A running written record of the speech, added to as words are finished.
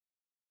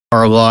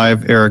Are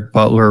live. Eric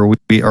Butler,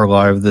 we are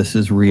live. This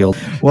is real.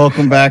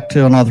 Welcome back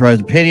to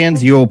Unauthorized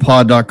Opinions,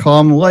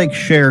 uopod.com. Like,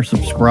 share,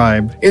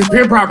 subscribe. It's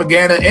pure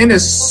propaganda and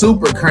it's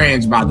super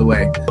cringe, by the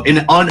way.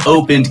 An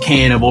unopened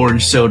can of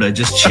orange soda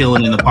just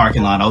chilling in the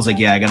parking lot. I was like,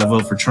 yeah, I gotta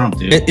vote for Trump,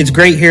 dude. It's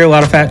great here, a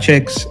lot of fat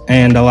chicks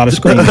and a lot of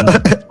screaming.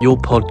 Your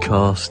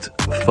podcast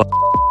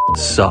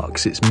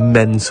sucks. It's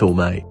mental,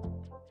 mate.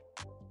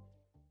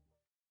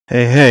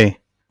 Hey.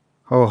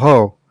 Ho,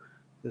 ho.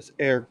 This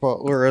Eric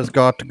Butler has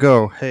got to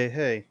go.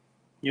 Hey.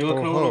 You're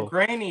looking a little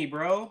grainy,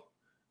 bro.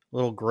 A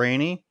little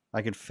grainy?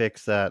 I could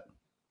fix that.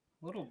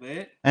 A little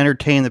bit.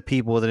 Entertain the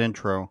people with an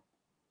intro.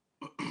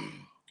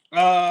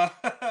 You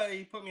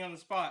put me on the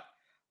spot.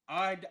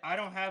 I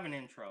don't have an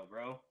intro,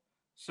 bro.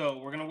 So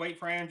we're gonna wait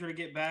for Andrew to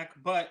get back.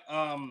 But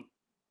I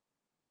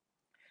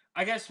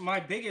guess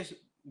my biggest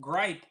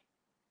gripe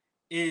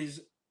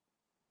is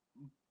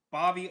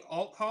Bobby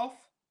Althoff,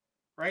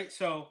 right?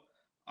 So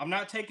I'm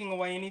not taking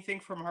away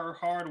anything from her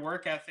hard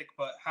work ethic,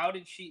 but how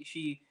did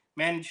she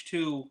managed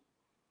to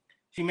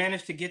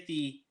get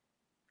the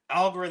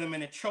algorithm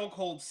in a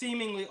chokehold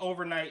seemingly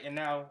overnight, and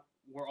now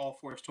we're all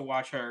forced to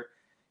watch her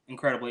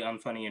incredibly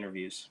unfunny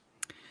interviews.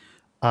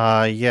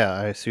 Yeah,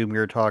 I assume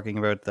you're talking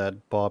about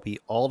that Bobby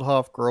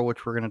Althoff girl,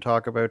 which we're going to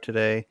talk about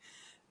today.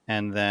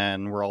 And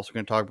then we're also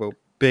going to talk about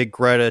Big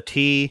Greta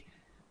T,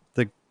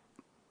 the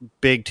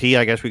Big T,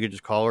 I guess we could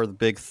just call her, the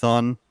Big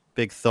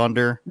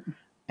Thunder.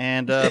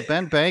 And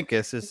Ben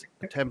Bankus is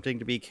attempting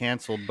to be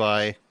canceled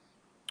by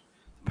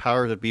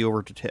powers that be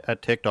over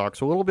at TikTok.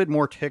 So a little bit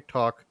more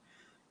TikTok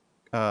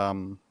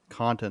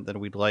content than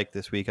we'd like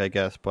this week, I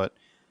guess. But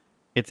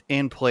it's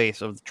in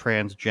place of the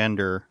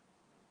transgender,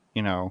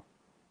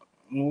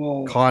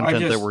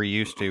 content that we're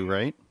used to,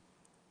 right?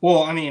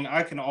 Well, I mean,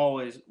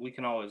 we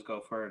can always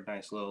go for a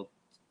nice little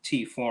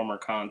T-former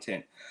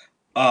content.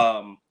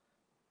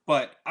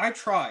 But I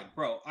tried,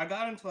 bro. I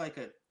got into like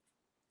a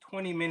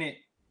 20-minute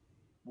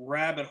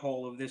rabbit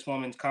hole of this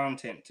woman's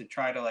content to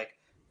try to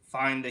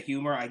find the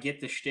humor. I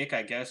get the shtick,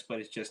 I guess, but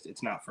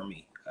it's not for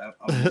me.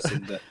 I'm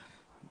missing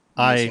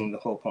the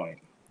whole point.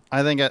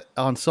 I think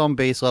on some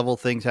base level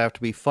things have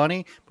to be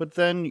funny, but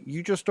then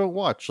you just don't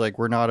watch.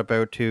 We're not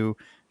about to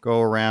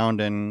go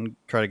around and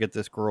try to get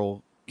this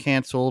girl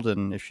canceled,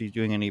 and if she's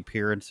doing any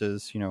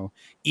appearances,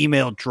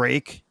 email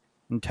Drake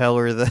and tell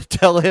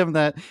him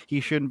that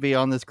he shouldn't be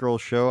on this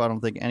girl's show. I don't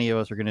think any of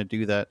us are going to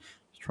do that.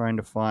 Just trying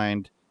to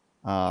find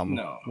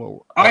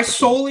no. I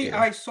solely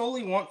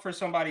want for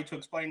somebody to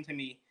explain to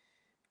me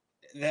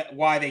that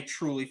why they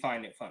truly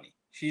find it funny.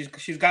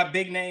 She's got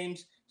big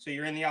names, so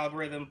you're in the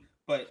algorithm,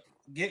 but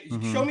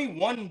show me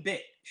one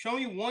bit. Show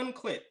me one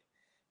clip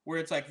where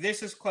it's like,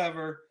 this is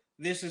clever,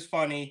 this is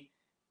funny,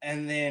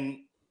 and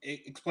then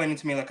explain it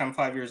to me like I'm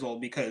 5 years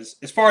old, because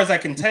as far as I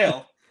can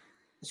tell,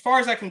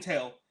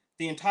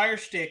 the entire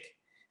shtick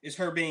is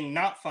her being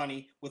not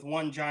funny with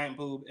one giant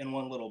boob and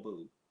one little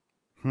boob.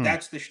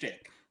 That's the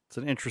shtick. It's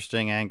an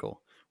interesting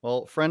angle.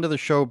 Well, friend of the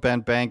show,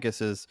 Ben Bankus,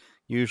 is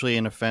usually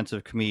an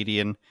offensive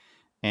comedian,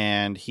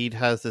 and he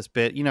has this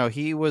bit.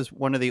 He was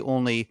one of the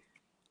only,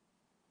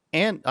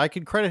 and I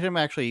could credit him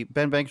actually.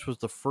 Ben Bankus was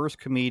the first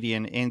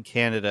comedian in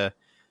Canada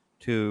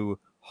to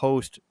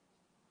host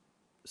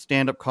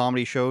stand-up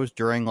comedy shows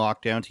during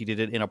lockdowns. He did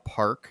it in a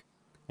park,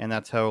 and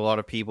that's how a lot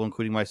of people,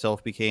 including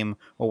myself, became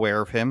aware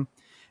of him.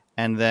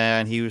 And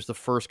then he was the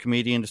first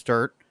comedian to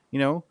start,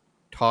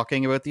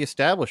 talking about the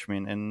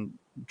establishment and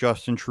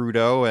Justin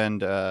Trudeau,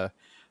 and I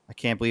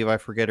can't believe I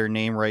forget her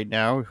name right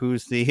now.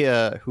 Who's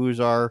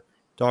our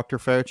Dr.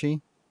 Fauci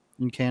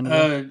in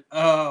Canada?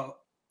 I'm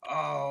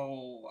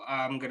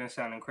gonna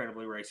sound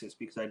incredibly racist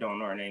because I don't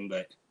know her name,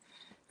 but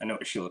I know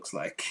what she looks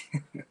like.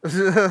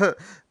 Teresa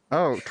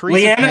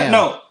Leanna? Tam.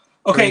 No.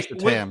 Okay. Teresa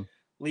Tam.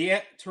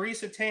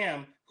 Teresa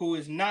Tam, who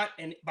is not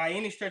by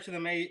any stretch of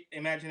the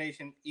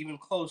imagination even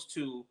close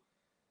to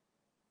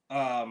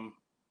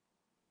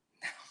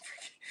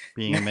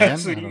being a man?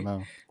 I don't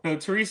know. No,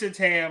 Teresa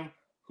Tam,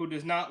 who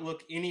does not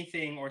look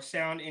anything or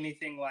sound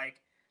anything like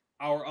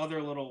our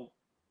other little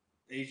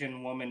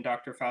Asian woman,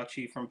 Dr.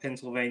 Fauci from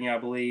Pennsylvania, I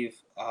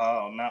believe.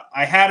 Oh, no.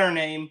 I had her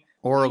name.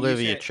 Or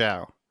Olivia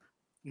Chow.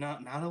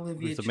 Not Olivia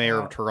Chow. Who's the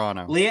mayor of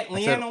Toronto.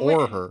 Leanna Wynn.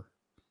 Or her.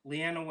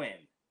 Leanna Wynn.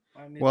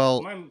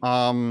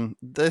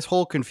 This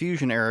whole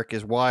confusion, Eric,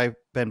 is why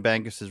Ben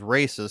Bankus is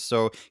racist.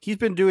 So he's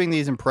been doing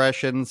these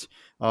impressions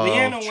of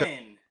Leanna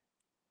Wynn.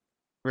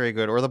 Very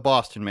good. Or the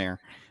Boston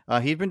mayor.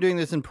 He's been doing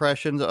these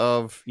impressions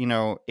of,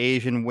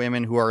 Asian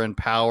women who are in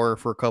power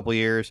for a couple of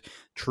years.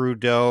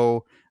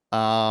 Trudeau,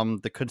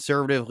 the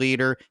conservative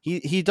leader.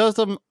 He does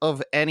them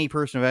of any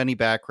person of any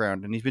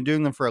background, and he's been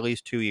doing them for at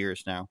least 2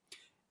 years now.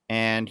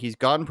 And he's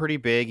gotten pretty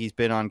big. He's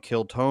been on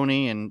Kill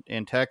Tony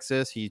in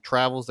Texas. He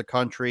travels the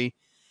country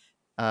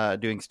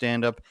doing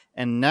stand-up.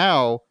 And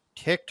now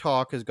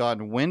TikTok has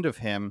gotten wind of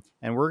him,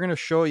 and we're going to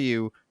show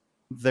you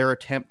their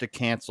attempt to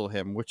cancel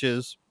him, which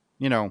is,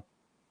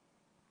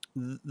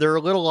 they're a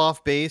little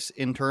off base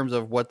in terms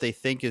of what they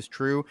think is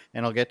true,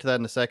 and I'll get to that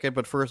in a second.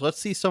 But first, let's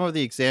see some of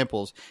the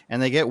examples, and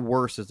they get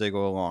worse as they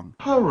go along.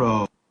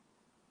 I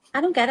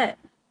don't get it.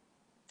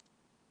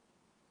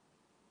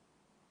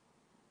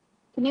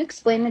 Can you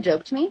explain the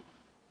joke to me?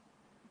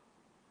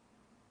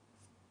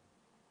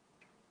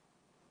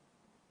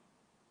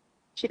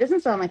 She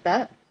doesn't sound like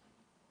that.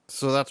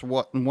 So that's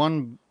what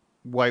one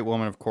white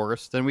woman, of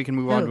course. Then we can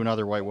move on to Who?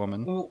 another white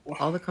woman.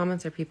 All the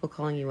comments are people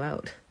calling you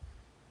out.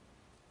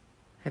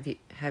 Have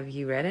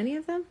you read any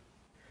of them?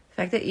 The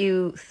fact that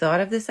you thought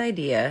of this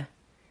idea,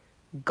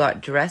 got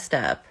dressed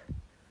up,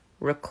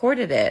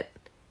 recorded it,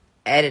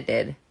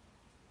 edited,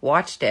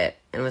 watched it,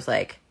 and was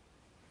like,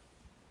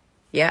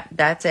 yeah,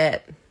 that's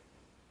it.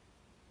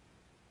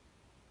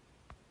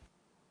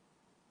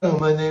 Hello,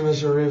 my name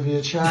is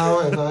Olivia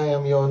Chow, and I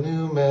am your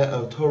new mayor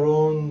of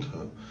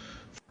Toronto.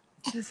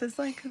 This is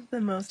like the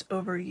most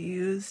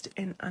overused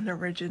and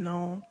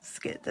unoriginal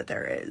skit that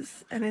there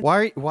is. And it's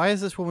Why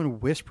is this woman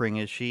whispering?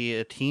 Is she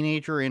a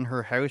teenager in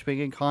her house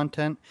making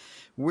content?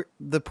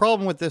 The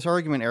problem with this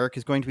argument, Eric,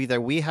 is going to be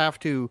that we have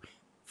to,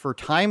 for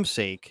time's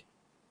sake,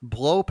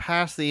 blow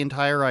past the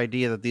entire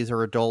idea that these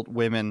are adult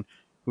women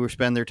who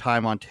spend their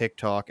time on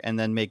TikTok and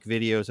then make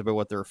videos about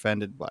what they're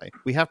offended by.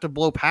 We have to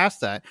blow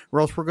past that, or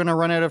else we're going to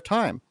run out of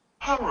time.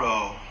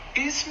 Hello,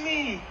 it's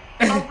me,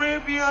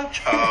 Olivia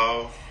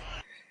Chow.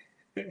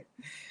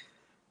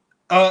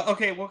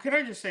 Okay, well, can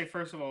I just say,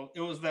 first of all,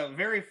 it was the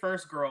very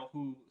first girl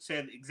who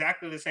said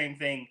exactly the same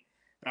thing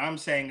that I'm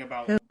saying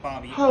about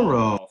Bobby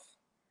Hello.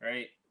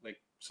 Right? Like,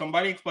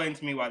 somebody explain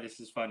to me why this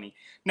is funny.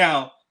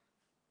 Now,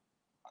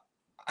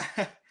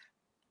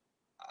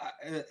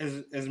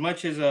 as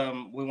much as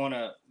we want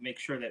to make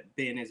sure that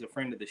Ben is a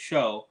friend of the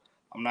show,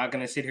 I'm not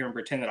going to sit here and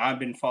pretend that I've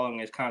been following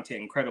his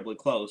content incredibly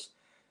close.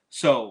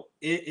 So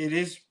it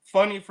is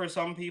funny for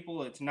some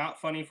people. It's not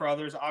funny for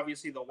others.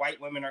 Obviously, the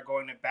white women are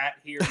going to bat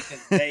here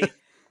because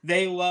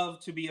they love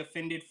to be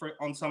offended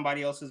on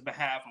somebody else's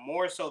behalf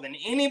more so than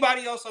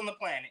anybody else on the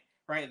planet,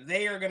 right?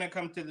 They are going to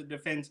come to the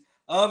defense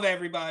of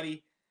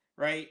everybody,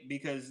 right?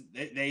 Because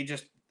they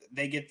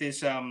get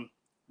this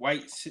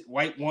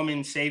white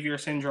woman savior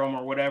syndrome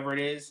or whatever it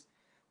is.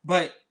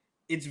 But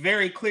it's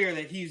very clear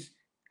that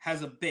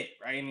has a bit,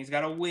 right? And he's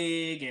got a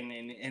wig and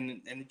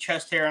the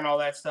chest hair and all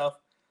that stuff.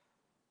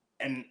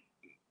 And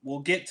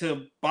we'll get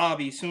to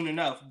Bobby soon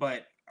enough,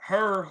 but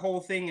her whole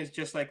thing is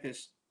just like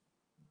this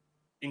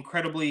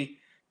incredibly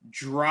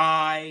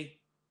dry.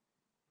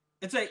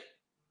 It's like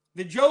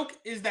the joke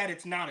is that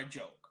it's not a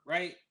joke,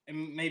 right?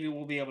 And maybe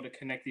we'll be able to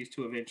connect these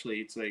two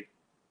eventually. It's like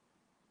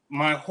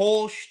my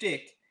whole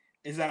shtick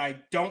is that I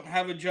don't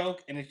have a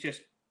joke, and it's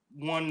just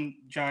one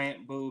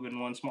giant boob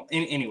and one small.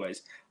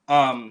 Anyways,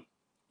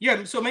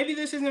 yeah. So maybe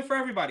this isn't for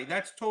everybody.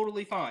 That's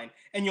totally fine.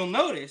 And you'll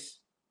notice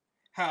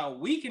how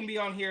we can be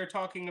on here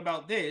talking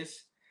about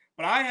this,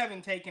 but I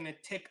haven't taken a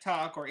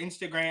TikTok or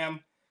Instagram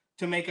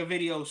to make a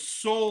video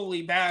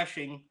solely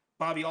bashing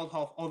Bobby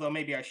Althoff, although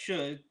maybe I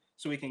should,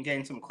 so we can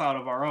gain some clout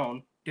of our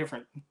own.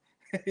 Different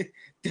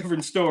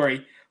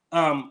story.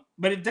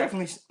 But it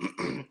definitely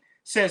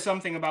says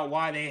something about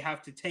why they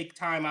have to take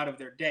time out of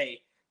their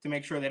day to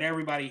make sure that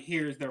everybody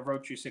hears their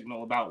virtue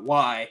signal about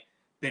why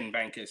Ben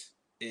Bankus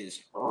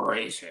is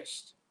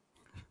racist.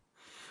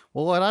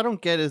 Well, what I don't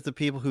get is the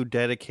people who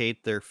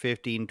dedicate their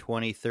 15,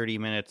 20, 30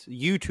 minutes,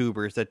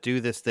 YouTubers that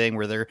do this thing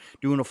where they're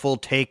doing a full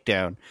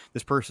takedown.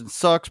 This person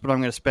sucks, but I'm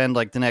going to spend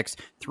like the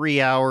next 3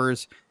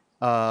 hours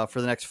for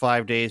the next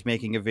 5 days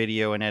making a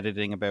video and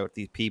editing about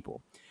these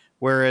people.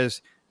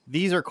 Whereas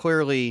these are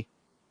clearly,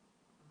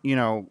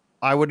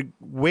 I would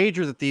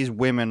wager that these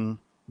women,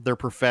 their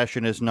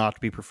profession is not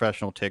to be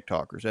professional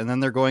TikTokers. And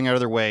then they're going out of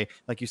their way,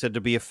 like you said,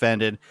 to be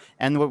offended.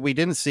 And what we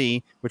didn't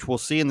see, which we'll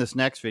see in this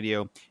next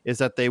video, is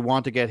that they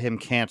want to get him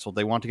canceled.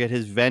 They want to get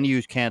his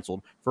venues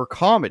canceled for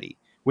comedy,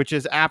 which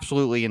is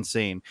absolutely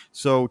insane.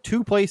 So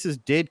 2 places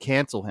did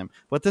cancel him.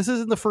 But this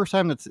isn't the first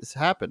time that this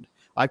happened.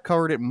 I've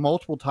covered it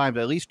multiple times,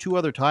 at least 2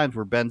 other times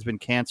where Ben's been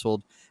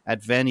canceled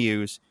at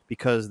venues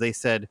because they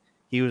said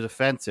he was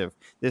offensive.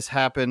 This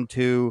happened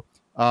to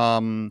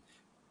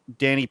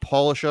Danny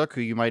Polishuk,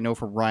 who you might know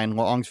from Ryan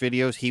Long's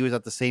videos. He was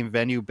at the same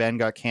venue Ben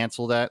got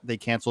canceled at. They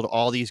canceled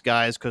all these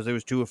guys because it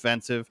was too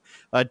offensive.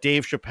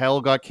 Dave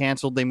Chappelle got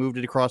canceled. They moved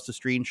it across the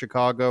street in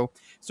Chicago.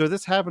 So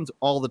this happens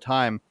all the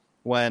time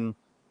when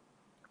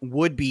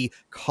would-be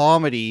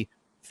comedy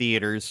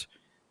theaters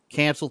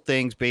cancel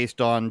things based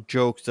on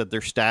jokes that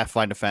their staff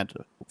find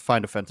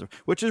offensive,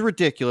 which is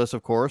ridiculous,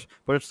 of course,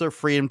 but it's their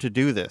freedom to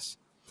do this.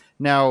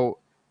 Now,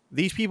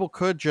 these people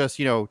could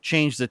just,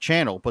 change the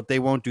channel, but they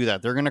won't do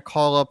that. They're going to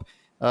call up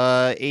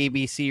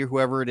ABC or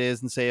whoever it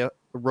is and say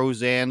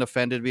Roseanne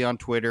offended me on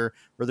Twitter,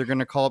 or they're going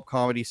to call up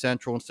Comedy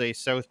Central and say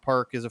South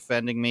Park is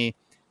offending me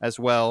as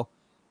well.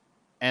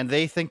 And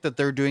they think that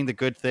they're doing the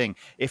good thing.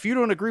 If you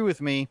don't agree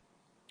with me,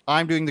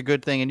 I'm doing the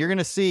good thing. And you're going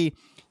to see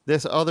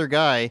this other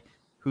guy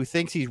who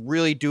thinks he's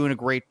really doing a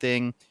great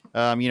thing.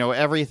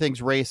 Everything's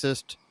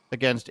racist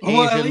against Asians.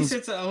 Well, at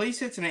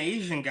least it's an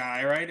Asian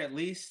guy, right? At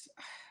least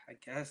I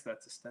guess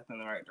that's a step in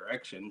the right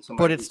direction.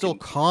 But it's still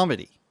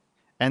comedy.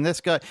 And this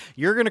guy,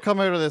 you're going to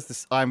come out of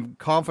this, I'm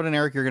confident,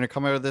 Eric, you're going to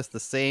come out of this the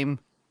same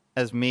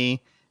as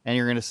me, and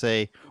you're going to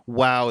say,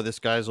 wow, this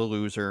guy's a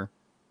loser.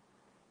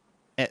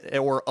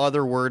 Or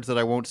other words that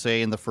I won't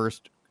say in the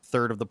first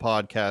third of the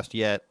podcast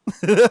yet.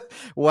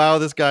 Wow,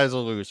 this guy's a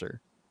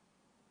loser.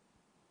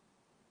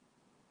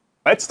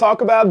 Let's talk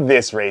about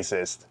this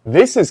racist.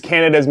 This is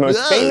Canada's most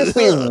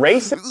famously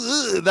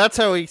racist. That's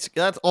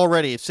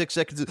already 6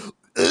 seconds.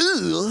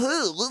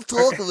 Let's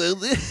talk about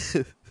this.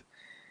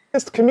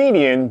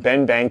 Comedian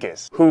Ben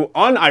Bankus, who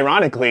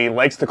unironically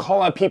likes to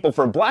call out people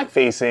for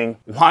blackfacing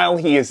while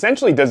he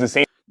essentially does the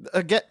same.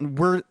 Again,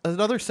 we're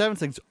another 7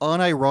 things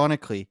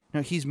unironically.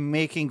 Now he's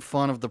making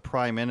fun of the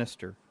prime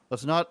minister.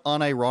 That's not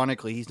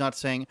unironically. He's not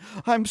saying,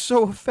 I'm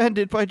so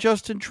offended by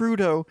Justin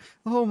Trudeau.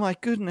 Oh my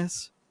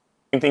goodness.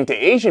 Thing to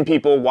Asian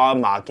people while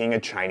mocking a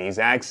Chinese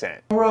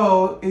accent.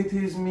 Hello, it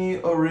is me,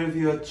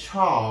 Olivia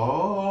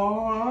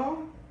Chow.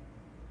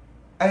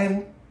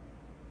 And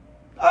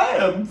I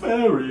am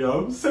very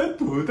upset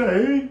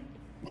today.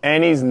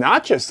 And he's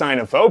not just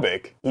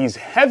xenophobic, he's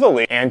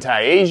heavily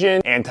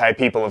anti-Asian,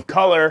 anti-people of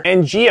color,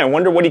 and gee, I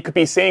wonder what he could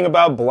be saying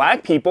about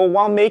black people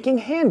while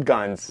making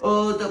handguns.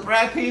 The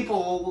black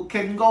people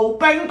can go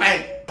bang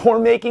bang. Or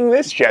making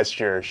this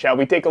gesture. Shall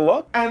we take a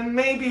look? And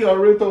maybe a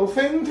little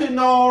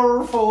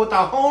fentanyl for the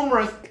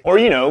homeless. Or,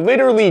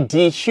 literally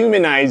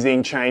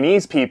dehumanizing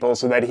Chinese people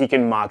so that he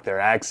can mock their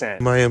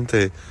accent. I am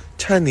the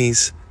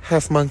Chinese,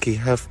 half monkey,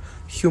 half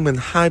human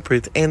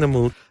hybrid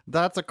animal.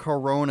 That's a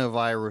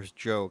coronavirus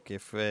joke.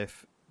 If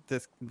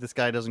this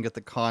guy doesn't get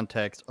the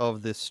context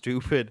of this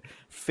stupid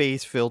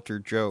face filter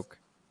joke.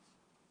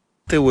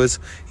 It was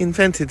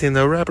invented in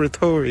a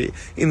laboratory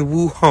in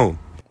Wuhan.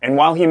 And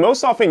while he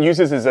most often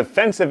uses his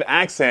offensive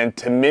accent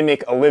to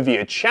mimic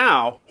Olivia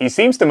Chow, he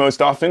seems to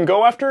most often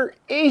go after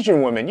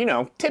Asian women.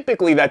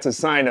 Typically that's a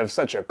sign of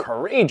such a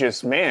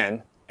courageous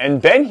man.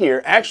 And Ben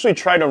here actually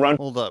tried to run...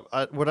 Hold up.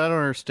 What I don't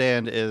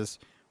understand is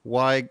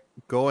why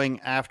going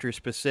after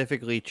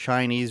specifically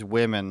Chinese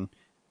women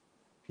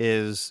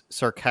is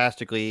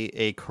sarcastically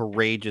a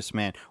courageous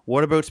man.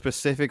 What about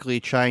specifically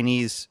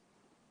Chinese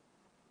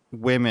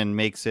women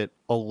makes it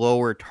a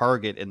lower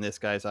target in this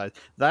guy's eyes?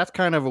 That's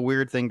kind of a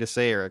weird thing to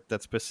say, Eric,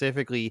 that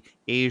specifically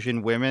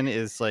Asian women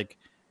is like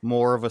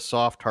more of a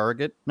soft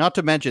target. Not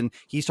to mention,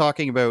 he's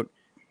talking about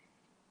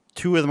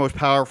two of the most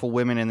powerful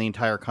women in the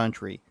entire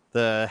country,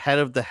 the head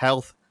of the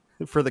health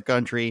for the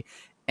country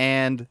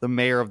and the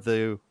mayor of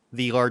the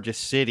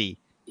largest city.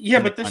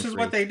 Yeah, but this is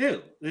what they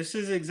do. This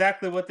is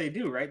exactly what they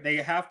do, right?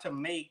 They're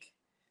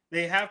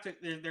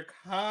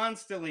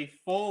constantly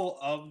full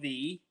of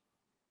the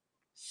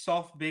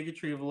soft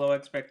bigotry of low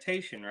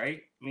expectation,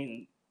 right? I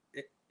mean,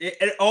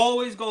 it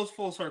always goes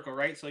full circle,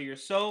 right? So you're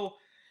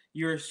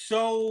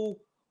so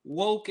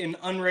woke and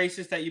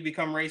unracist that you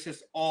become racist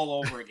all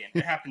over again.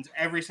 It happens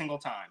every single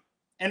time.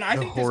 And I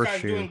think this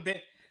guy's doing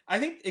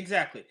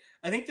exactly.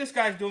 I think this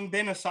guy's doing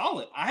Ben a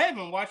solid. I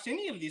haven't watched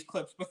any of these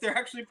clips, but they're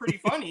actually pretty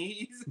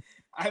funny.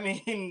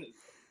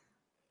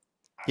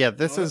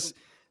 This is,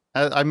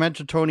 I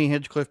mentioned Tony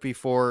Hinchcliffe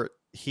before.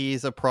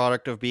 He's a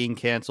product of being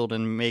canceled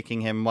and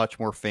making him much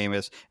more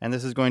famous. And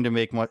this is going to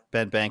make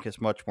Ben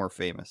Bankus much more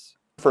famous.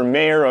 For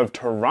mayor of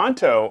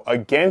Toronto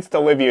against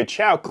Olivia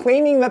Chow,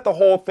 claiming that the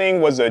whole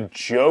thing was a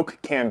joke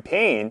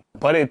campaign.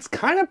 But it's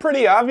kind of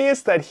pretty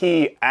obvious that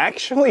he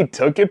actually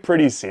took it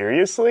pretty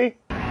seriously.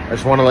 I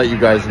just want to let you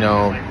guys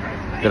know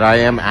that I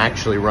am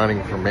actually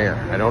running for mayor.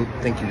 I don't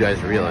think you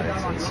guys realize.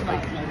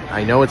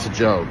 I know it's a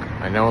joke.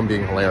 I know I'm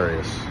being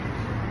hilarious.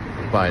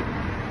 But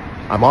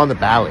I'm on the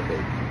ballot,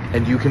 baby.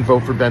 And you can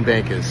vote for Ben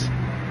Bankus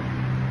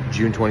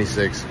June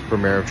 26th for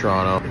mayor of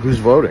Toronto. Who's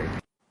voting?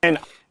 And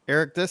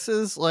Eric, this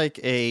is like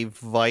a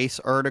Vice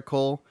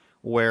article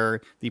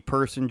where the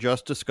person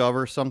just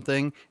discovers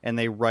something and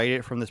they write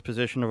it from this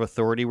position of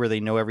authority where they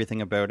know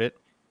everything about it.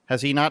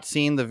 Has he not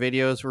seen the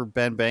videos where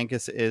Ben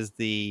Bankus is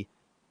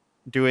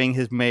doing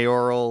his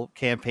mayoral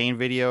campaign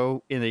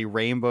video in a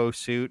rainbow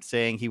suit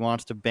saying he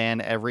wants to ban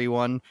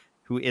everyone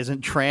who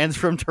isn't trans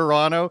from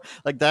Toronto?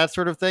 Like that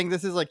sort of thing.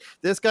 This is like,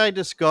 this guy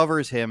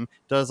discovers him,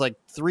 does like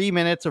 3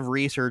 minutes of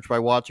research by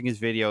watching his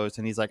videos.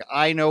 And he's like,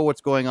 I know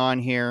what's going on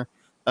here.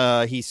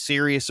 He's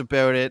serious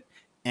about it.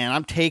 And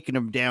I'm taking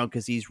him down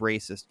because he's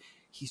racist.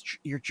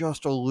 You're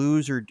just a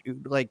loser,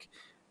 dude. Like,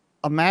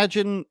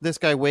 imagine this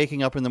guy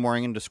waking up in the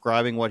morning and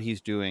describing what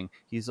he's doing.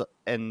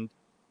 And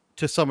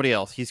to somebody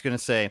else, he's going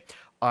to say,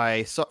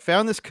 I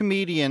found this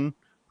comedian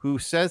who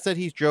says that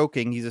he's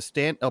joking. He's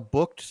a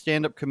booked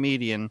stand-up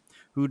comedian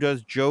who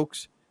does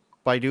jokes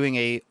by doing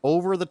a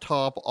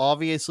over-the-top,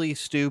 obviously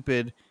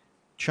stupid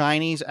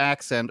Chinese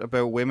accent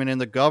about women in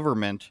the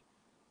government.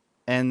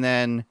 And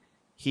then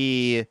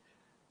he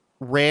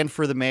ran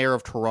for the mayor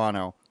of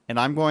Toronto.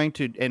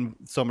 And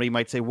somebody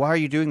might say, why are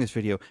you doing this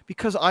video?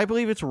 Because I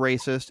believe it's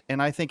racist,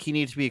 and I think he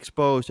needs to be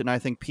exposed, and I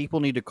think people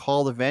need to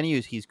call the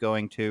venues he's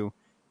going to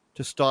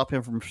stop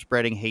him from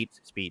spreading hate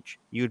speech.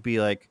 You would be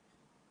like,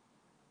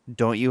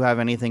 don't you have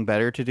anything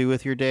better to do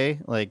with your day?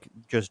 Like,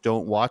 just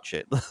don't watch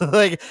it.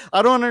 Like,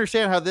 I don't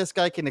understand how this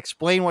guy can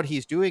explain what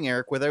he's doing,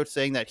 Eric, without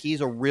saying that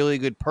he's a really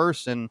good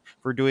person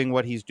for doing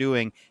what he's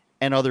doing,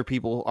 and other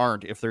people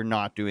aren't if they're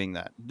not doing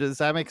that. Does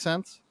that make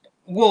sense?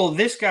 Well,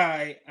 this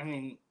guy, I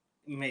mean,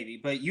 maybe,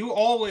 but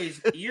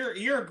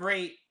you're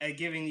great at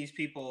giving these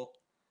people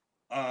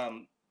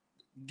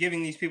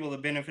giving these people the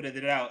benefit of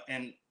the doubt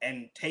and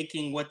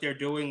taking what they're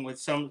doing with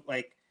some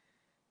like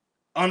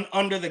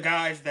under the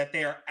guise that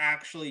they are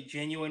actually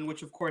genuine,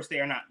 which of course they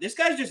are not. This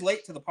guy's just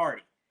late to the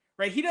party,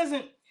 right? He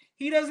doesn't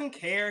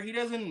care. He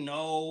doesn't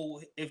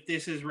know if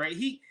this is right.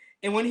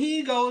 And when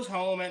he goes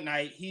home at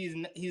night, he's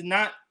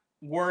not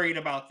worried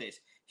about this.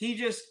 He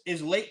just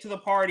is late to the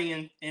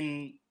party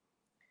and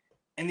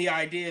the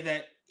idea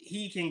that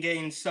he can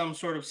gain some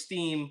sort of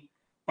steam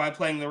by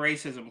playing the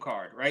racism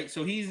card, right?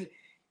 So he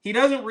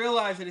doesn't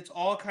realize that it's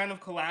all kind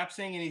of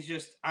collapsing, and he's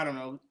just, I don't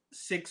know,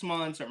 6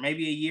 months or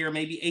maybe a year,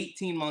 maybe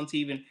 18 months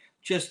even,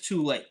 just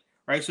too late,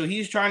 right? So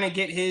he's trying to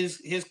get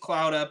his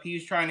clout up.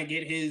 He's trying to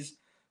get his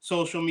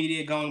social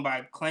media going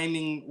by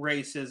claiming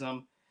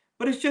racism,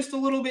 but it's just a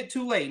little bit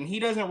too late, and he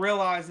doesn't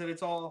realize that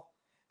it's all,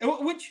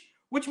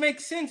 which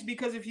makes sense,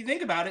 because if you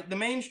think about it, the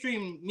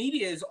mainstream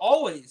media is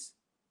always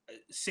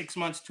 6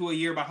 months to a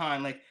year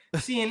behind. Like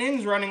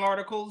CNN's running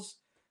articles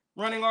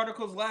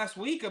last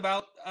week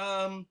about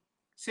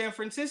San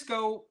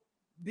Francisco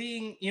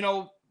being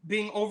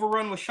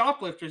overrun with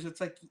shoplifters.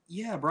 It's like,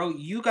 yeah, bro,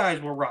 you guys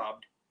were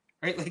robbed,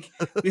 right? Like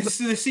this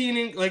is the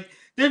CNN. Like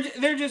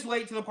they're just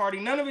late to the party.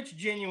 None of it's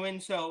genuine.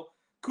 So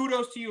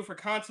kudos to you for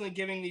constantly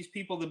giving these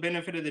people the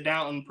benefit of the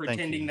doubt and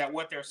pretending that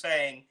what they're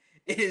saying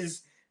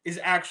is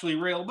actually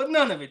real, but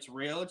none of it's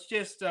real. It's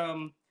just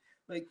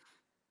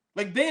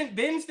like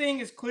Ben's thing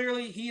is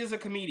clearly he is a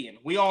comedian.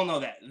 We all know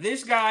that.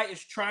 This guy is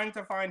trying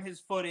to find his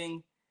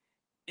footing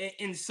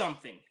in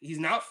something. He's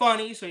not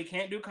funny, so he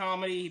can't do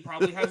comedy. He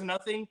probably has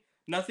nothing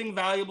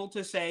valuable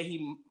to say.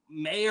 He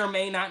may or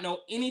may not know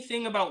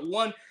anything about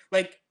one.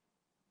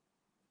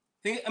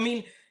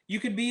 You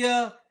could be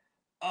a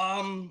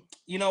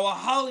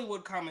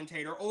Hollywood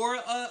commentator or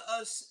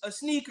a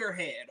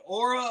sneakerhead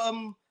or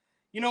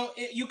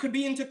you could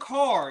be into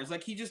cars.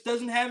 Like, he just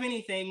doesn't have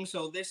anything.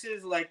 So this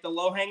is like the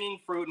low-hanging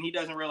fruit, and he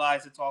doesn't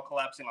realize it's all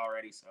collapsing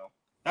already. So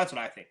that's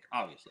what I think,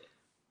 obviously.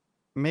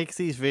 Makes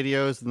these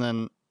videos, and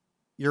then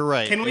you're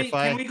right. Can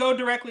we go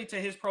directly to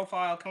his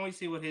profile? Can we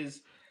see what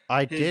his...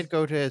 I did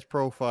go to his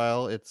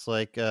profile. It's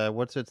like,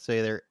 what's it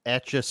say there?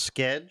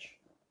 Etch-a-sketch?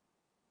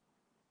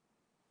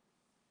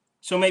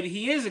 So maybe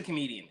he is a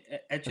comedian.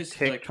 A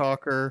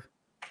TikToker.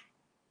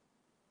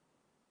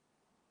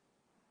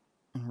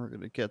 And we're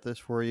going to get this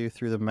for you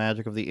through the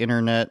magic of the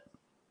internet.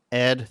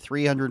 Ed,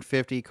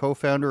 350,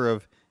 co-founder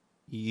of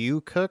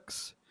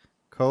UCooks,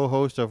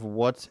 co-host of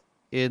What's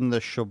in the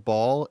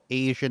Shabal,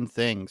 Asian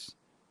Things.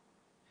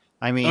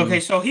 I mean... Okay,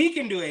 so he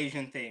can do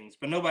Asian things,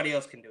 but nobody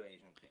else can do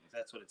Asian things.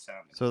 That's what it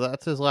sounded. So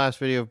that's his last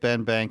video of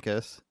Ben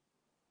Bankus.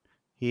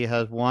 He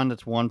has one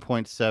that's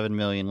 1.7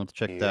 million. Let's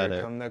check that out.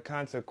 Here come the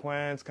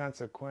consequence.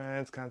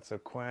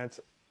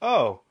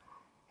 Oh,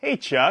 hey,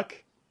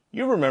 Chuck.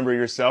 You remember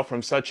yourself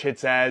from such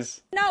hits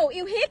as... No,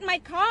 you hit my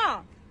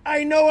car.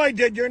 I know I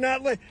did. You're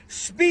not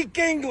speak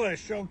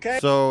English, okay?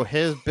 So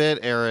his bit,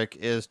 Eric,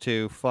 is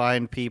to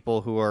find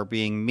people who are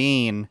being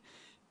mean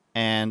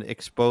and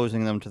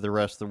exposing them to the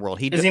rest of the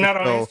world. Is he not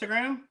on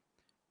Instagram?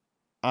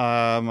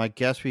 I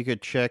guess we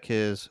could check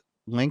his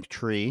link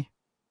tree.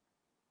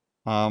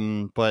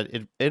 But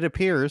it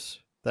appears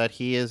that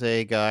he is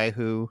a guy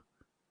who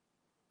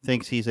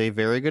thinks he's a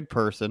very good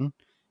person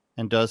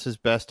and does his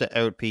best to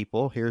out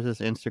people. Here's his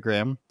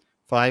Instagram,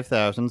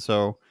 5,000.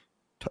 So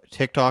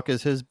TikTok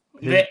is his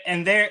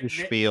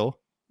spiel.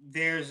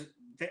 That's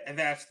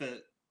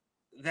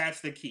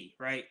the key,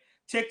 right?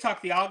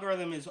 TikTok, the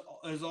algorithm is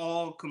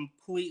all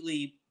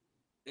completely,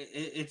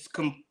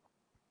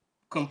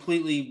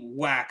 completely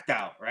whacked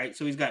out, right?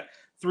 So he's got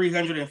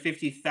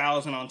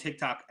 350,000 on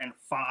TikTok and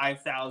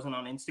 5,000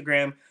 on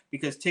Instagram,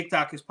 because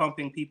TikTok is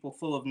pumping people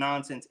full of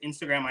nonsense.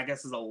 Instagram, I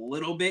guess, is a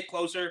little bit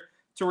closer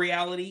to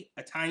reality,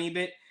 a tiny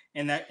bit,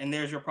 and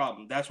there's your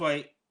problem. That's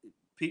why,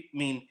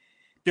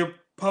 they're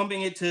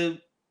pumping it to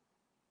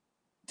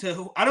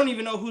I don't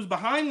even know who's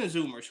behind the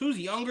Zoomers, who's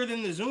younger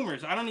than the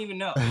Zoomers. I don't even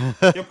know.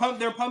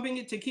 They're pumping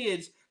it to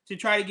kids to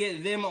try to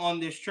get them on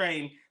this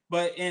train,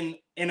 but in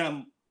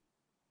a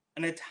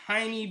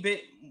tiny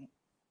bit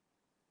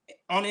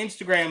on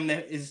Instagram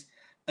that is,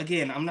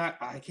 again,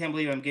 I can't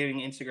believe I'm giving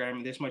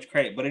Instagram this much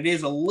credit, but it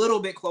is a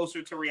little bit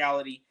closer to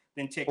reality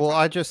than TikTok. Well,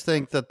 I just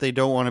think that they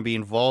don't want to be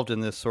involved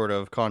in this sort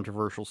of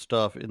controversial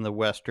stuff in the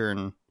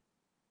Western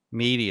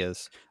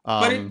medias.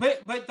 But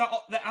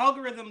the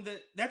algorithm,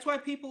 that's why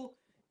people,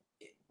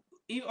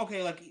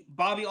 okay, like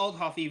Bobby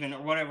Aldhoff even,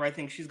 or whatever, I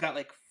think she's got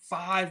like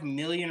 5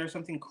 million or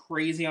something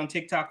crazy on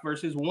TikTok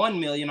versus 1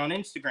 million on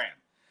Instagram.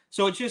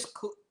 So it's just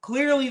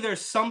clearly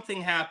there's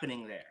something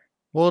happening there.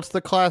 Well, it's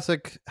the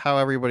classic how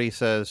everybody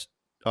says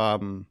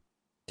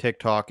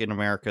TikTok in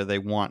America, they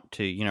want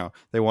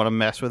to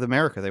mess with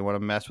America. They want to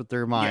mess with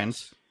their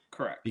minds. Yes,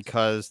 correct.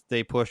 Because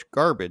they push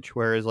garbage.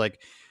 Whereas, like,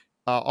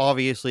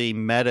 obviously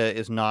Meta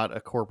is not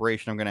a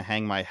corporation I'm going to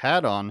hang my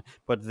hat on,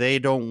 but they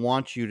don't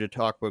want you to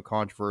talk about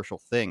controversial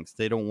things.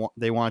 They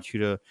want you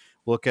to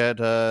look at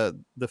the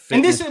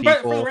fitness people.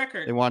 But for the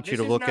record, they want you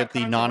to look at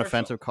the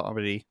non-offensive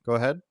comedy. Go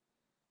ahead.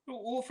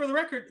 Well, for the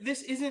record,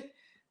 this isn't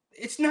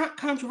It's not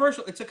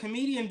controversial. It's a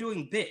comedian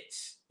doing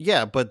bits.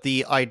 Yeah, but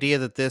the idea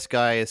that this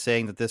guy is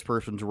saying that this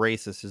person's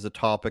racist is a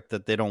topic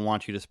that they don't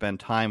want you to spend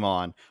time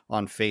on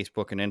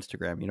Facebook and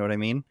Instagram. You know what I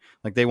mean?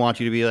 Like they want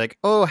you to be like,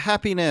 "Oh,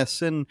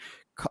 happiness and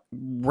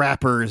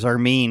rappers are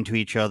mean to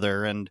each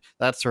other," and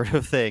that sort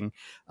of thing.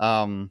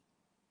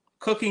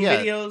 Cooking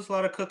Yeah. videos, a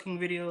lot of cooking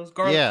videos.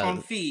 Garlic Yeah.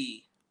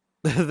 confit.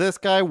 This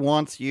guy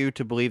wants you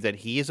to believe that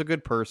he is a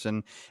good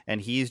person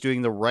and he's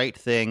doing the right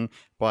thing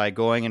by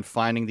going and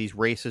finding these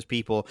racist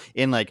people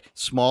in like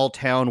small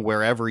town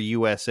wherever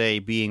USA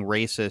being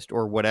racist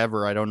or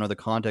whatever. I don't know the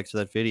context of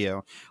that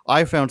video.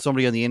 I found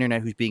somebody on the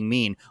internet who's being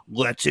mean.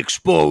 Let's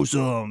expose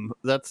them.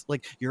 That's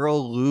like, you're a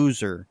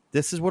loser.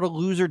 This is what a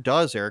loser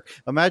does, Eric.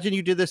 Imagine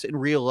you did this in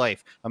real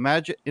life.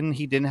 Imagine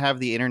he didn't have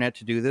the internet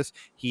to do this.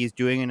 He's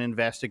doing an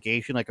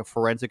investigation, like a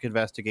forensic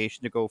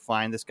investigation, to go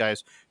find this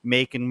guy's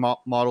make and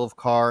model of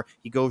car.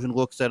 He goes and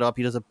looks that up.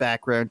 He does a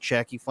background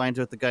check. He finds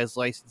out the guy's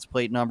license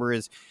plate number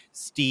is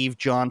Steve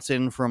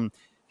Johnson from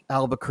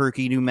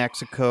Albuquerque, New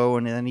Mexico,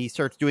 and then he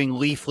starts doing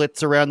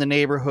leaflets around the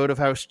neighborhood of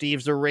how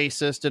Steve's a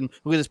racist, and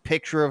look at this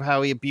picture of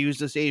how he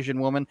abused this Asian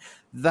woman.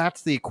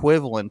 That's the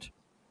equivalent.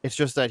 It's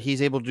just that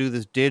he's able to do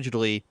this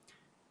digitally,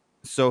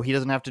 so he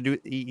doesn't have to do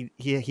he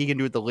can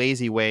do it the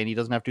lazy way, and he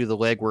doesn't have to do the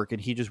legwork,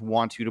 and he just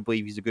wants you to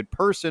believe he's a good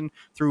person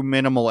through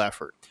minimal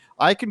effort.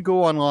 I can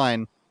go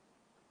online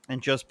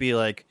and just be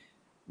like,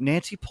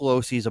 Nancy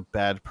Pelosi is a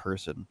bad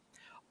person.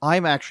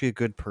 I'm actually a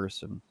good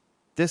person.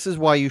 This is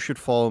why you should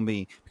follow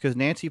me, because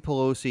Nancy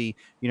Pelosi,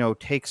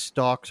 takes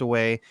stocks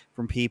away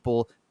from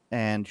people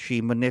and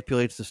she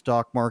manipulates the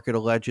stock market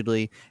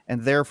allegedly.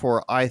 And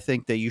therefore, I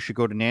think that you should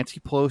go to Nancy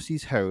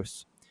Pelosi's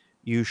house.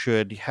 You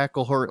should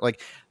heckle her.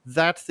 Like,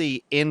 that's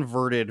the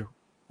inverted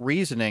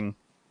reasoning.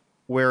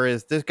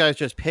 Whereas this guy's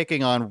just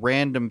picking on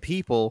random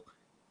people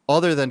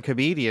other than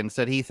comedians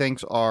that he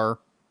thinks are,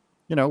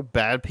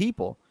 bad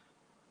people.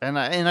 And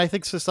I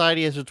think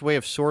society has its way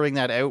of sorting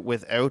that out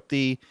without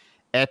the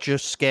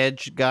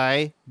Etch-a-Sketch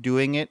guy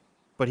doing it.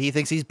 But he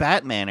thinks he's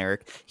Batman,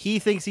 Eric. He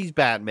thinks he's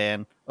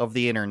Batman of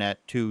the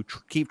internet to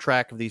keep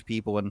track of these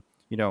people and,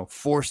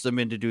 force them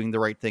into doing the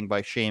right thing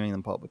by shaming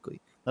them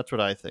publicly. That's what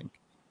I think.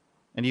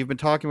 And you've been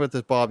talking about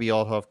this Bobby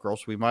Althoff girl,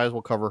 so we might as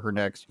well cover her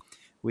next.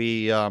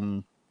 We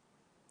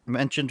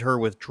mentioned her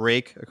with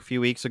Drake a few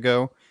weeks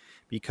ago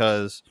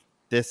because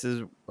this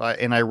is,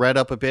 and I read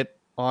up a bit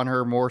on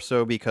her more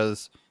so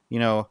because,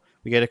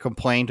 we get a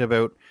complaint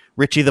about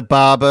Richie the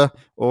Baba,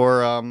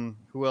 or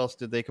who else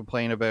did they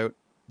complain about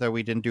that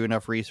we didn't do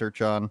enough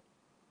research on?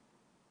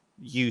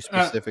 You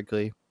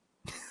specifically.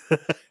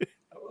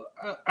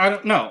 I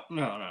don't. No.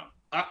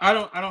 I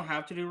don't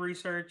have to do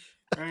research,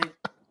 right?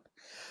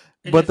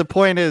 But the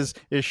point is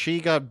she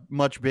got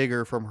much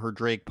bigger from her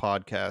Drake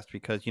podcast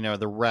because,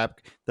 the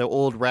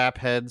old rap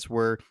heads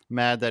were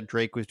mad that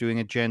Drake was doing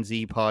a Gen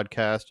Z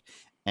podcast,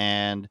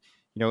 and,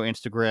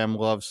 Instagram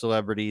loves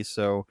celebrities.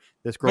 So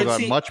this girl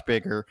got much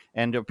bigger.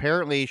 And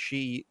apparently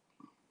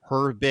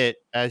her bit,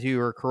 as you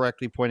were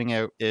correctly pointing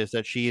out, is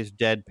that she is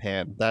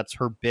deadpan. That's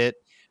her bit.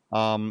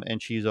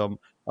 And she's a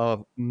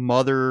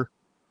mother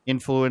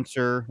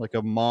influencer, like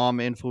a mom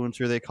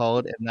influencer, they call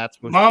it. And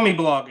that's what mommy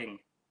blogging.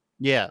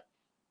 Yeah.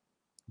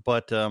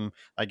 But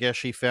I guess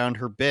she found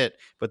her bit.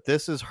 But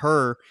this is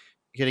her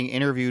getting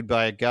interviewed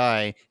by a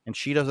guy, and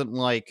she doesn't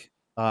like.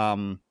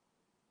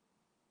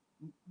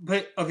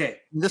 But okay,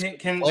 this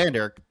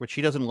Eric, but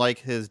she doesn't like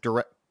his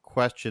direct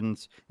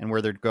questions and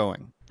where they're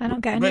going. I don't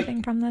get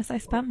anything from this. I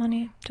spent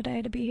money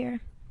today to be here.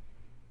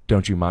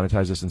 Don't you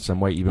monetize this in some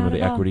way, even Not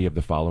with the at equity of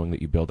the following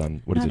that you build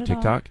on? What is Not it, at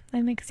all. TikTok?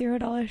 I make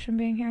 $0 from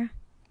being here.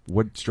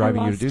 What's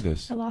driving you to do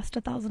this? I lost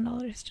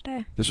 $1,000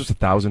 today. This was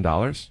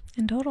 $1,000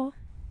 in total.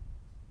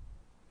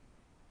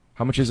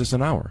 How much is this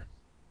an hour?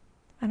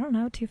 I don't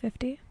know,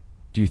 $250.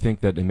 Do you think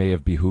that it may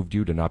have behooved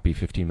you to not be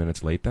 15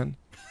 minutes late then?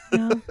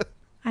 No,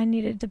 I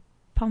needed to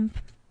pump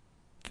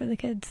for the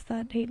kids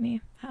that hate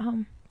me at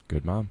home.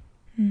 Good mom.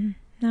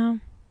 No,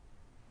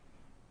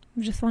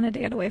 I just wanted to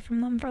get away from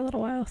them for a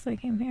little while, so I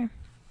came here.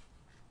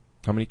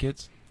 How many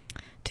kids?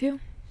 2. Are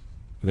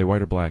they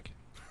white or black?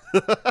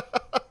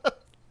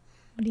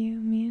 What do you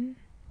mean?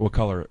 What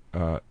color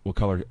are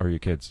your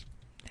kids?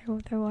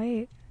 They're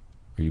white.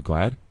 Are you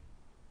glad?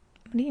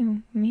 What do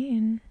you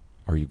mean?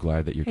 Are you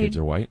glad that your kids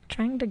are white?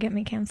 Trying to get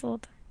me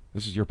canceled.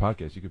 This is your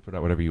podcast. You can put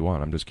out whatever you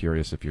want. I'm just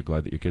curious if you're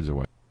glad that your kids are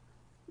white.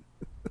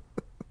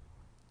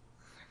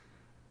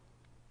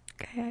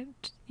 Okay,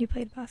 you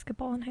played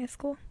basketball in high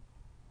school?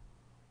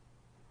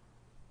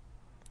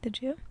 Did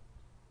you?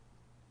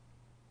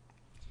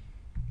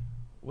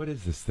 What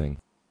is this thing?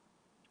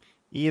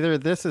 Either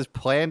this is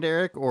planned,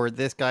 Eric, or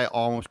this guy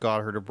almost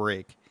got her to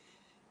break.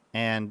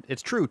 And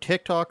it's true,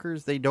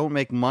 TikTokers, they don't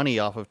make money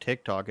off of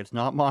TikTok. It's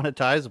not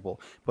monetizable.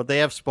 But they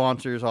have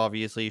sponsors,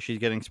 obviously. She's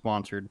getting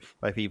sponsored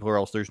by people, or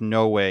else there's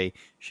no way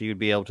she would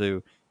be able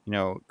to,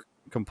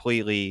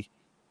 completely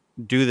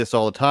do this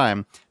all the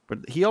time. But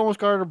he almost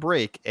got her to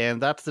break.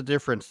 And that's the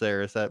difference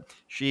there, is that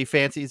she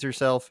fancies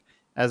herself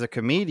as a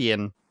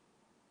comedian,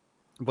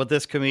 But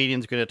this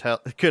comedian's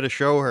gonna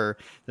show her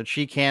that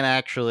she can't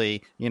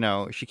actually,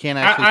 she can't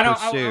actually I don't.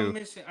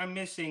 pursue. I'm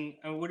missing.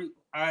 What do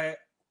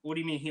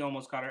you mean he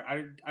almost got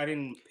her? I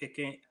didn't pick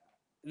it.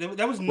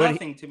 That was What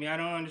nothing to me. I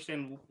don't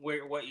understand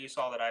what you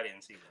saw that I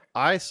didn't see there.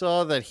 I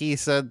saw that he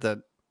said,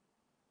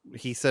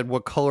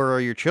 "What color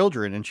are your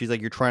children?" And she's like,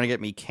 "You're trying to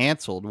get me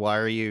canceled. Why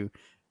are you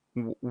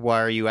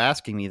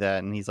asking me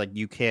that?" And he's like,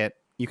 "You can't.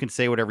 You can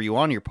say whatever you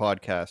want on your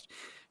podcast."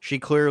 She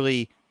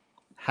clearly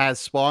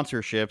has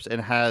sponsorships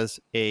and has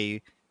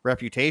a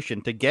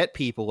reputation to get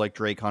people like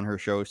Drake on her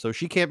show, so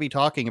she can't be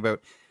talking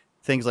about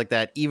things like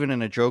that, even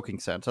in a joking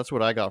sense. That's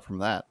what I got from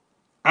that.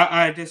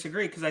 I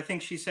disagree because I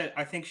think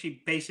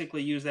she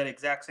basically used that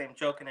exact same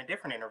joke in a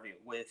different interview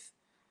with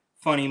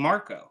Funny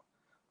Marco,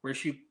 where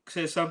she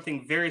says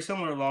something very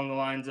similar along the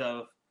lines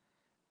of,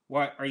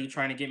 "What are you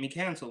trying to get me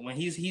canceled?" When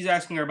he's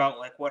asking her about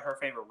like what her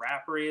favorite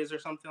rapper is or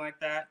something like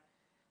that.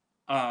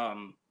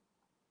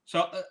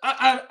 So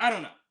I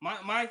don't know.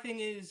 My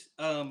thing is,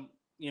 the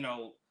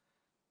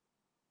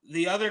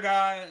other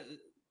guy,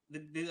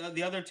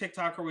 the other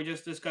TikToker we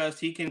just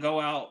discussed, he can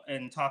go out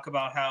and talk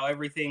about how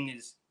everything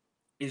is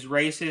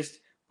racist,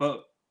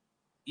 but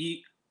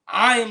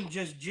I am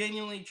just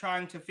genuinely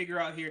trying to figure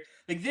out here.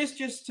 Like this,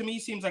 just to me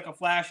seems like a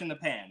flash in the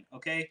pan.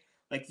 Okay,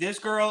 like this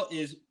girl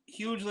is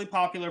hugely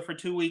popular for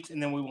 2 weeks,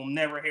 and then we will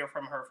never hear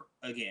from her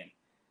again.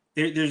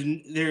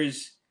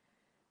 There's.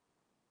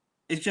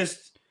 It's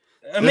just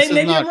maybe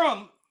I'm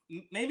wrong.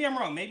 Maybe I'm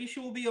wrong. Maybe she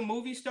will be a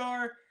movie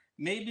star.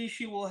 Maybe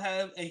she will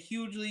have a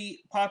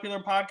hugely popular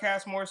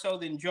podcast more so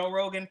than Joe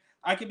Rogan.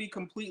 I could be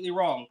completely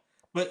wrong,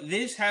 but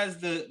this has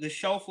the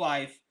shelf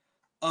life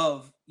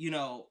of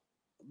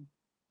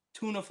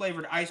tuna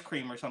flavored ice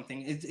cream or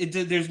something.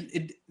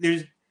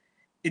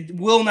 It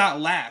will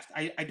not last.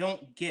 I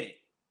don't get it.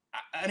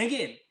 And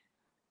again,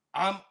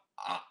 I'm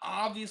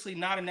obviously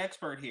not an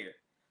expert here,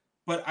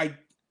 but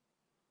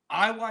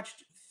I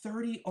watched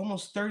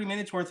almost 30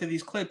 minutes worth of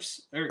these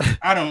clips. Or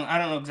I don't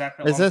know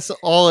exactly. Is this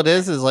all it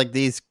is? Is like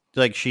these,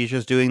 like she's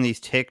just doing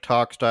these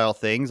TikTok style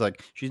things?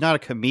 Like she's not a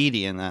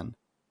comedian then.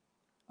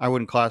 I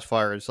wouldn't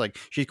classify her as like,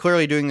 she's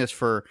clearly doing this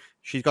for,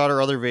 she's got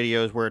her other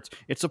videos where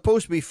it's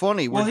supposed to be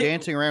funny. We're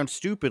dancing around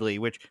stupidly,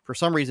 which for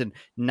some reason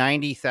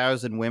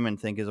 90,000 women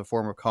think is a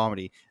form of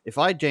comedy. If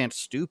I dance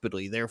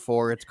stupidly,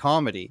 therefore it's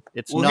comedy.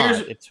 It's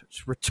not. It's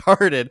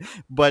retarded.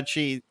 But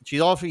she's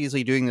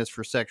obviously doing this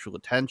for sexual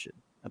attention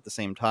at the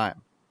same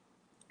time.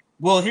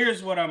 Well,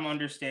 here's what I'm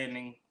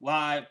understanding.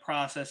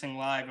 Processing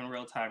live in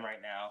real time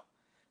right now.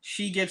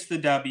 She gets the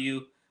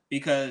W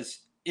because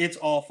it's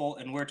awful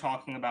and we're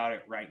talking about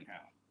it right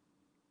now.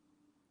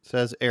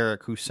 Says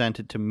Eric, who sent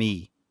it to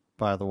me,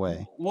 by the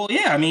way. Well,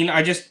 yeah, I mean,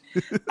 I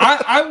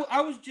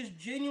was just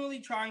genuinely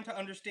trying to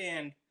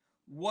understand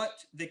what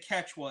the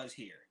catch was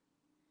here.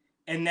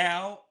 And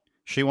now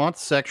she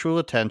wants sexual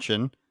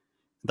attention.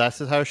 That's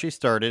how she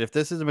started. If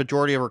this is the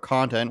majority of her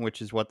content,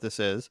 which is what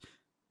this is,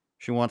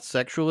 she wants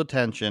sexual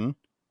attention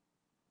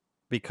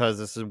because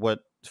this is what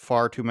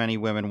far too many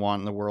women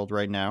want in the world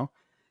right now.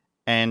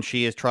 And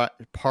she has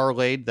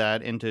parlayed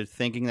that into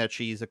thinking that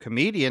she's a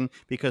comedian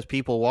because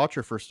people watch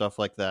her for stuff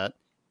like that.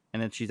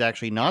 And that she's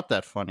actually not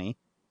that funny.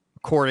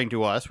 According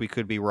to us, we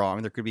could be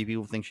wrong. There could be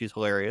people who think she's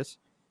hilarious.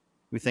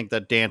 We think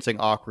that dancing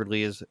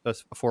awkwardly is a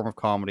form of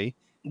comedy.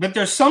 But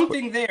there's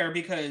something there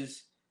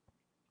because,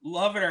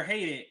 love it or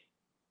hate it,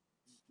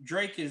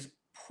 Drake is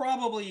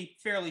probably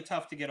fairly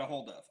tough to get a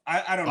hold of.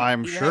 I don't know.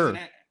 I'm sure.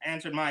 Hasn't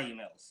answered my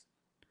emails.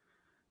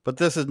 But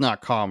this is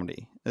not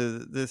comedy.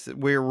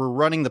 We're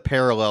running the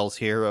parallels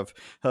here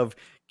of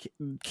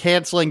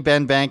canceling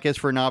Ben Bankus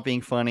for not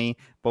being funny,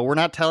 but we're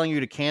not telling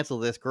you to cancel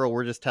this girl.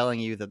 We're just telling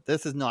you that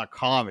this is not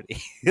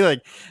comedy. No.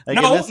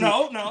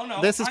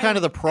 This is kind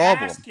of the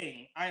problem.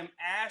 I am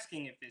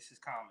asking if this is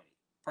comedy.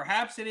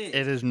 Perhaps it is.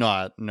 It is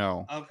not.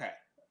 No. Okay.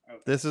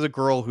 This is a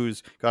girl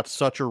who's got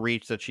such a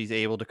reach that she's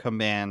able to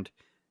command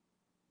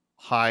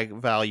high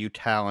value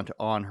talent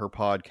on her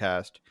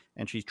podcast.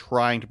 And she's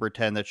trying to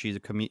pretend that she's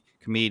a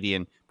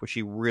comedian, but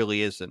she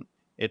really isn't.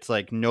 It's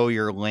like, know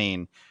your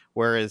lane.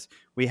 Whereas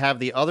we have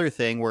the other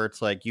thing where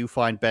it's like, you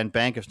find Ben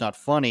Bankus not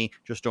funny,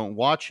 just don't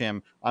watch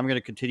him. I'm going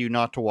to continue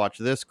not to watch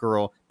this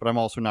girl, but I'm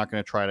also not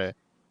going to try to,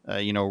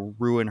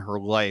 ruin her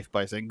life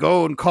by saying,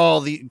 go and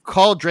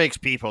call Drake's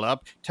people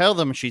up, tell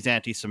them she's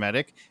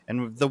anti-Semitic,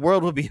 and the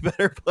world will be a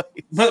better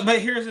place.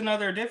 But here's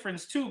another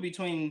difference too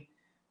between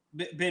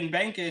Ben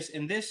Bankus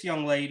and this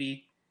young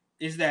lady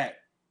is that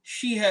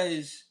she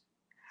has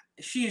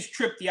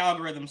tripped the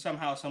algorithm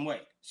somehow, some way.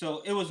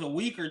 So it was a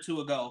week or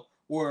two ago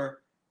where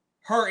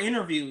her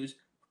interviews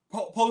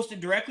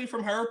posted directly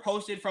from her,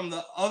 posted from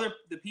the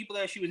people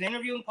that she was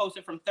interviewing,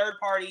 posted from third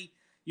party,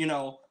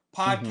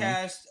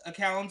 podcast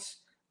accounts.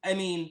 I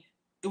mean,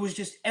 it was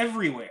just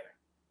everywhere.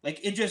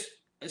 Like it just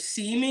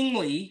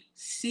seemingly,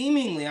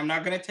 I'm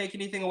not going to take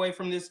anything away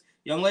from this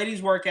young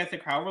lady's work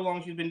ethic, however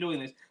long she's been doing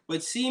this,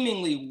 but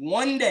seemingly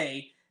one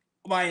day,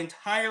 my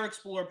entire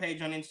Explore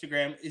page on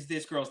Instagram is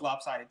this girl's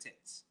lopsided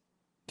tits.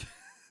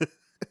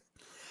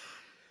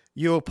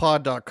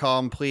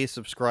 UOPod.com. Please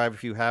subscribe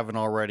if you haven't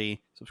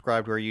already.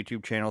 Subscribe to our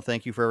YouTube channel.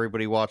 Thank you for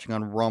everybody watching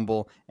on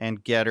Rumble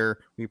and Getter.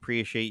 We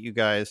appreciate you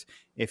guys.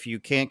 If you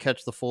can't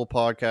catch the full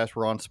podcast,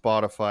 we're on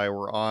Spotify.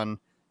 We're on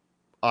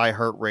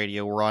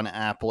iHeartRadio. We're on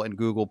Apple and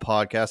Google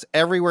Podcasts.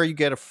 Everywhere you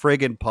get a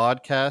friggin'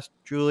 podcast,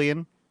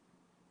 Julian,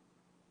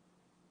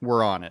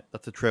 we're on it.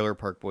 That's a Trailer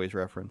Park Boys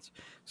reference.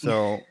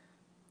 So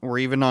we're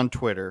even on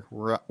Twitter.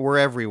 We're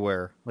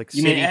everywhere. Like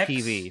You mean City X?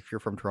 TV if you're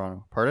from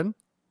Toronto. Pardon?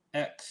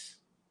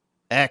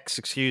 X,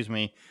 excuse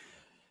me.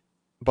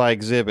 By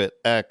Exhibit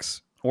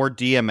X or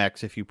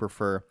DMX if you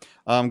prefer.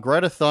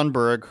 Greta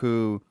Thunberg,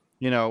 who,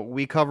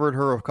 we covered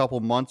her a couple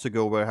months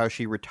ago about how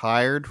she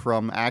retired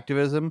from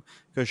activism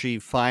because she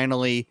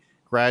finally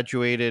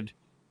graduated.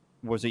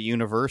 Was it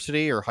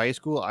university or high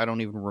school? I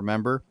don't even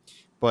remember.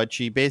 But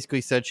she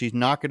basically said she's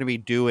not going to be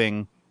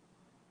doing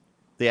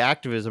the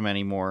activism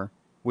anymore,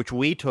 which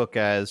we took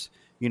as,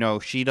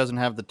 she doesn't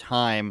have the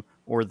time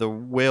or the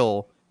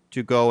will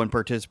to go and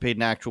participate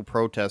in actual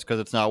protests because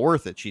it's not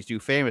worth it. She's too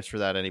famous for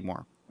that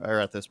anymore, or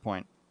at this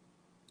point.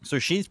 So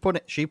she put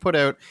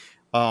out,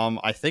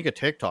 I think, a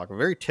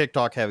very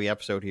TikTok heavy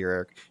episode here,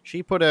 Eric.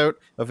 She put out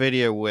a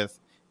video with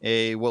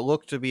what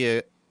looked to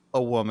be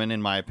a woman,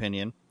 in my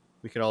opinion.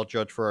 We can all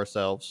judge for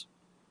ourselves.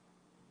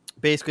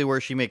 Basically, where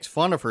she makes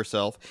fun of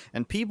herself,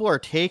 and people are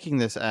taking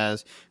this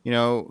as,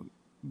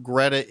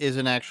 Greta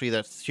isn't actually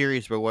that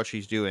serious about what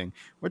she's doing,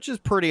 which is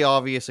pretty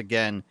obvious.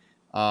 Again,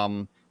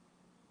 I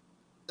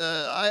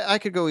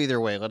could go either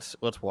way.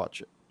 Let's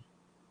watch it.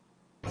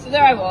 So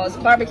there I was,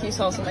 barbecue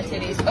sauce on my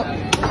titties. Oh,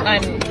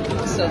 I'm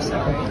so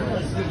sorry.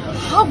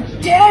 How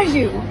dare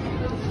you!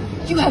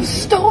 You have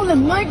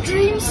stolen my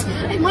dreams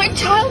and my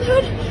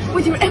childhood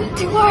with your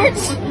empty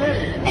words,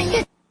 and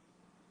yet...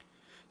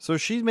 So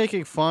she's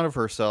making fun of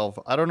herself.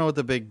 I don't know what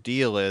the big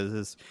deal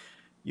is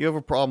you have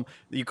a problem.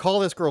 You call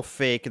this girl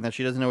fake and that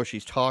she doesn't know what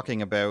she's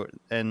talking about,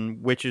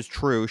 and which is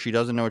true. She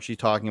doesn't know what she's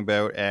talking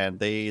about, and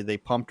they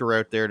pumped her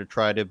out there to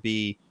try to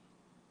be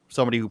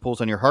somebody who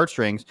pulls on your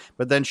heartstrings,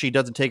 but then she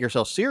doesn't take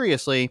herself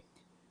seriously,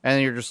 and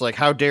then you're just like,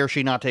 how dare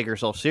she not take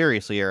herself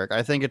seriously, Eric?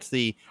 I think it's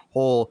the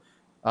whole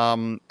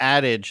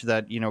adage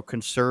that,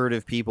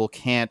 conservative people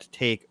can't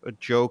take a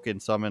joke in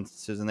some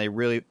instances, and they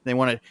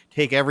want to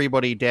take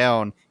everybody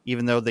down,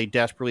 even though they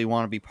desperately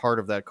want to be part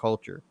of that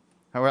culture.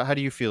 How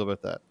do you feel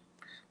about that?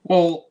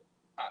 Well,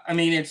 I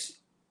mean,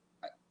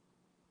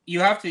 you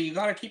got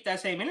to keep that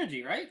same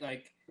energy, right?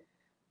 Like,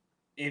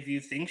 if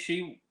you think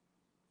she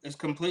is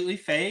completely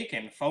fake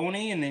and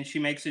phony, and then she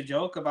makes a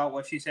joke about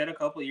what she said a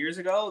couple of years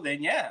ago,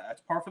 then yeah,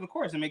 that's par for the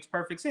course. It makes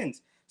perfect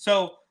sense.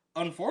 So,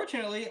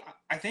 unfortunately,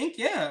 I think,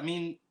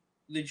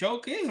 the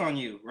joke is on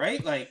you,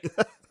 right? Like,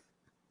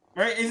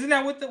 right? Isn't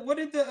that what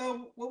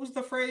was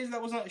the phrase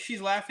that was she's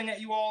laughing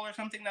at you all or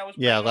something that was?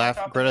 Yeah,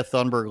 Greta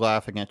Thunberg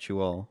laughing at you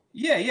all.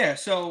 Yeah.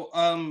 So,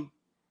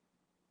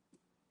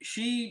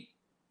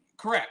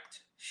 correct.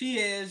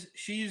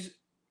 She's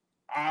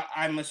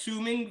I'm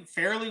assuming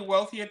fairly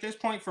wealthy at this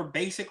point for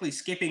basically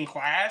skipping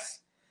class.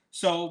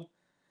 So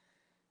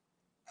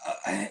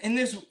in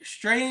this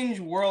strange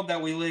world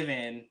that we live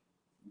in,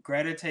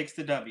 Greta takes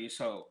the W.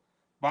 So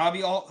Bobby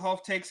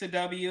Althoff takes a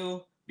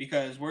W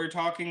because we're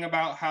talking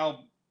about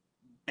how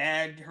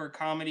bad her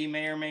comedy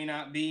may or may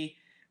not be.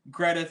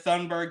 Greta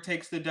Thunberg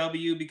takes the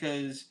W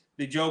because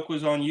the joke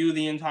was on you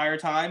the entire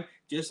time,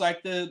 just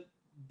like the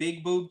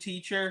big boob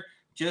teacher,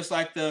 just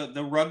like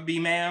the rugby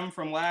ma'am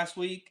from last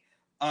week.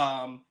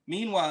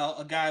 Meanwhile,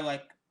 a guy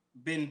like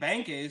Ben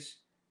Bankes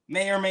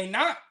may or may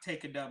not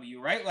take a W,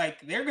 right? Like,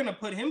 they're going to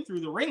put him through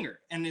the ringer.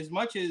 And as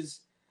much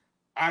as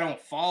I don't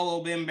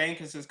follow Ben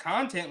Bankes'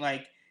 content,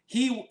 like,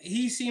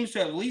 he seems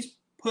to at least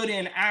put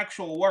in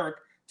actual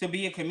work to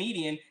be a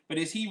comedian, but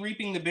is he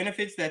reaping the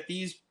benefits that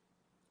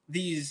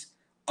these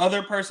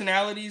other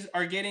personalities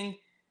are getting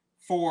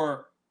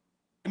for?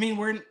 I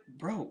mean,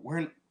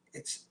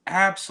 it's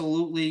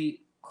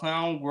absolutely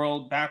clown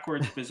world,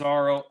 backwards,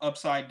 bizarro,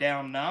 upside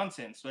down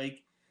nonsense.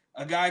 Like,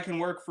 a guy can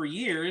work for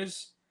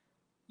years,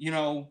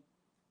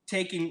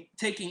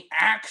 taking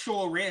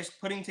actual risk,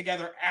 putting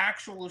together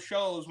actual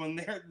shows when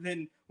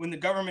the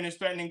government is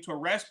threatening to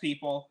arrest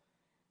people,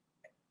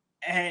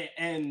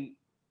 and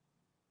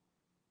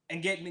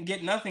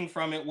get nothing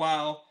from it,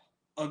 while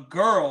a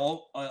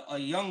girl, a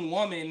young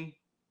woman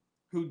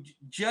who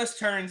just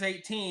turns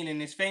 18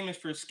 and is famous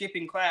for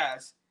skipping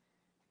class,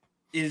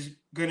 is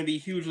going to be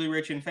hugely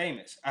rich and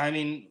famous. I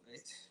mean,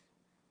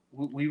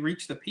 we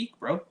reached the peak,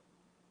 bro.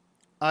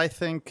 I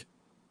think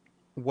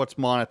what's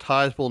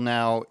monetizable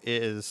now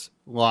is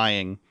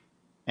lying.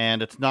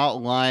 And it's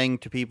not lying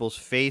to people's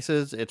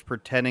faces. It's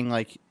pretending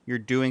like you're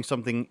doing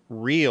something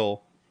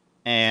real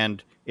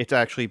and it's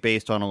actually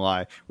based on a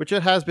lie, which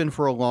it has been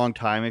for a long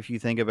time. If you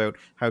think about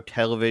how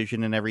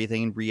television and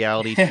everything,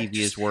 reality TV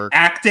is work.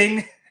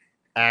 Acting.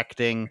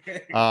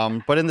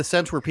 But in the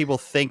sense where people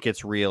think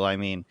it's real, I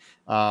mean,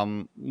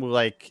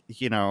 like,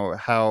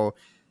 how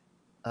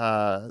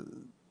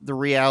the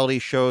reality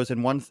shows,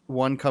 and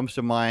one comes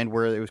to mind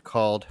where it was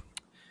called,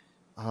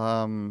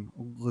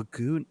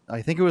 Lagoon.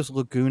 I think it was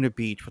Laguna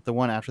Beach, but the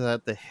one after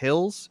that, The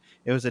Hills.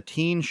 It was a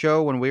teen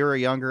show when we were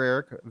younger,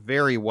 Eric.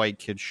 Very white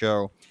kid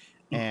show,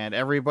 and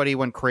everybody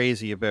went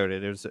crazy about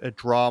it. It was a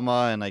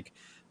drama, and like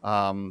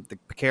the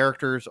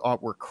characters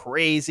were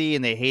crazy,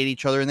 and they hate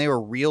each other, and they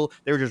were real.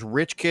 They were just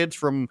rich kids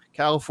from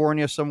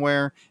California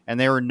somewhere, and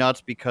they were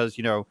nuts because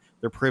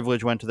their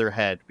privilege went to their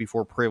head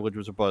before privilege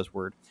was a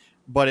buzzword.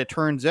 But it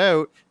turns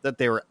out that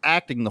they were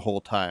acting the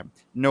whole time.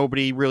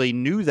 Nobody really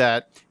knew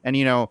that, and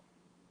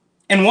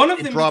And one of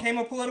it them dropped. became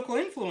a political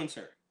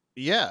influencer.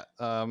 Yeah,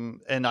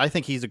 and I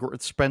think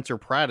Spencer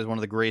Pratt is one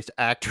of the greatest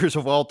actors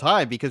of all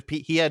time because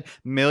he had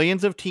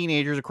millions of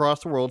teenagers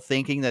across the world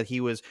thinking that he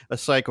was a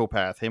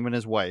psychopath, him and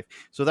his wife.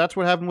 So that's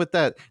what happened with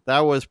that. That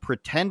was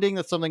pretending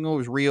that something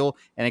was real,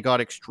 and it got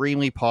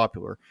extremely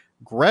popular.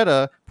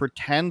 Greta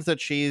pretends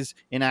that she's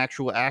an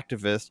actual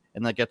activist,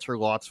 and that gets her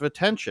lots of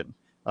attention.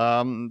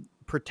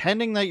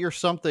 Pretending that you're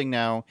something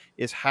now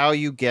is how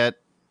you get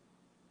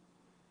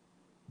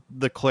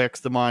the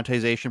clicks, the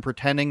monetization,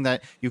 pretending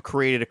that you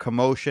created a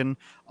commotion.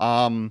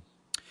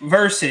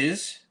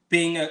 Versus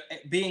being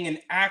an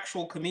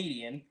actual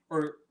comedian,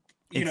 or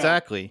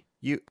exactly.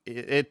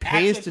 It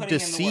pays to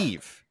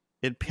deceive.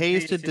 It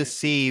pays to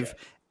deceive.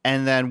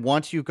 And then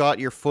once you got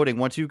your footing,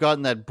 once you've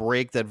gotten that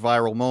break, that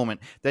viral moment,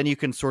 then you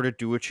can sort of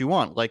do what you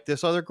want. Like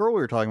this other girl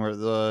we were talking about,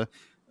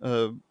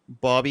 the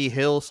Bobby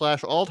Hill /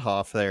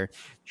 Althoff there.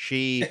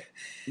 She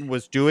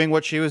was doing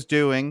what she was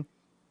doing.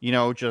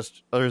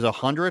 Just there's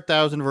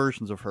 100,000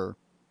 versions of her,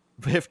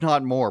 if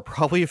not more,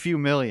 probably a few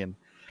million.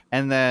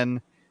 And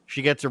then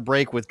she gets her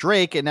break with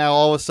Drake, and now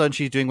all of a sudden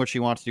she's doing what she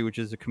wants to do, which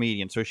is a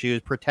comedian. So she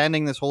was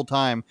pretending this whole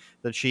time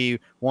that she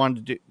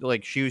wanted to do,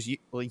 like she was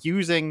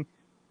using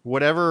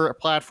whatever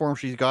platform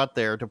she's got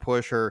there to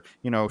push her,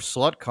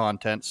 slut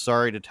content.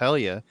 Sorry to tell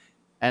you.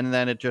 And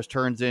then it just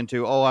turns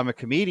into, oh, I'm a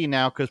comedian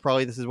now because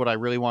probably this is what I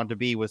really wanted to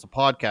be, was a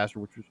podcaster,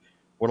 which is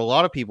what a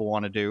lot of people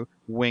want to do.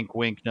 Wink,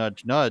 wink,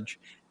 nudge, nudge.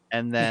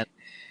 And then,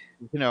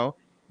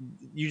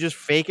 you just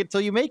fake it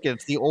till you make it.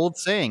 It's the old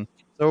saying.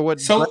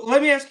 So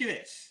let me ask you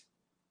this.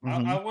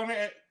 Mm-hmm. I want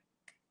to.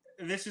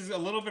 This is a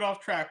little bit off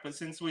track, but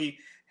since we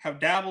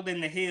have dabbled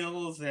in the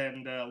Hills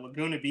and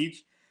Laguna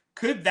Beach,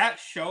 could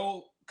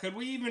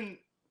we even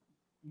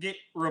get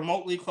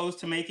remotely close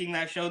to making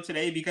that show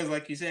today? Because,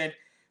 like you said,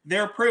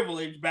 their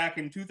privilege back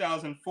in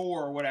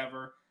 2004 or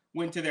whatever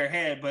went to their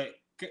head, but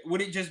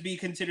would it just be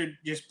considered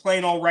just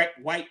plain old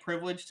white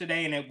privilege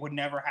today, and it would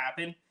never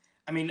happen?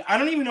 I mean, I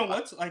don't even know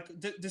what's like.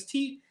 Does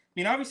TV? I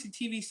mean, obviously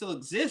TV still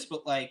exists,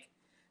 but like,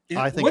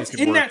 what's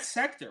in that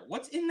sector?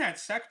 What's in that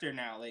sector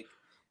now? Like,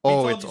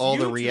 it's all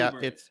the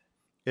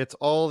it's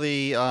all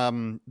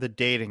the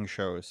dating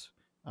shows.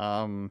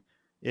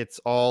 It's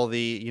all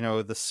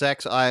the the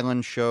sex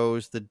island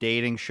shows, the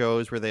dating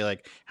shows where they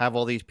like have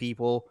all these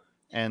people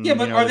and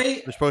but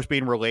they're supposed to be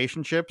in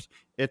relationships.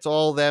 It's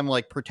all them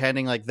like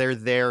pretending like they're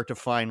there to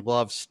find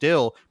love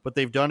still, but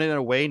they've done it in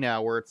a way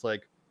now where it's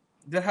like,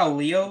 is that how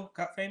Leo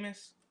got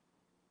famous?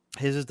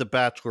 His is The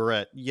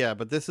Bachelorette. Yeah,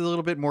 but this is a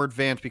little bit more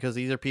advanced because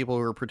these are people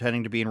who are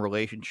pretending to be in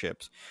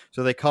relationships.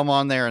 So they come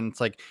on there and it's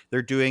like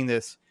they're doing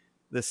this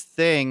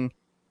thing,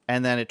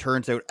 and then it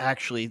turns out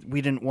actually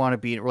we didn't want to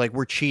be, like,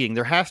 we're cheating.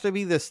 There has to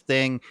be this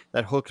thing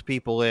that hooks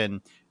people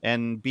in,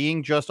 and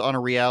being just on a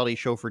reality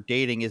show for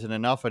dating isn't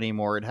enough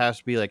anymore. It has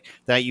to be like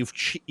that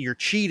you're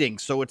cheating,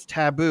 so it's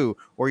taboo,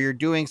 or you're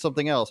doing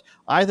something else.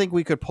 I think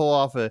we could pull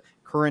off a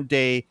current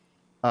day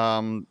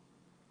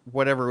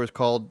whatever it was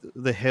called,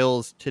 The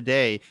Hills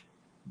today,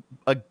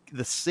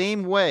 the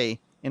same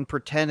way, in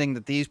pretending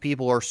that these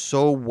people are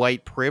so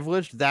white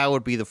privileged. That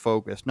would be the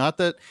focus, not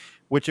that,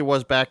 which it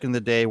was back in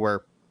the day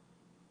where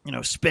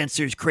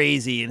Spencer's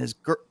crazy and his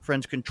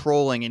girlfriend's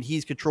controlling and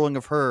he's controlling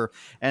of her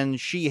and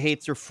she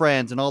hates her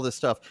friends and all this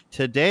stuff.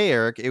 Today,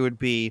 Eric, it would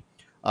be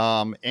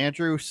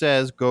Andrew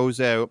goes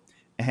out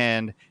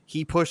and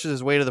he pushes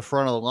his way to the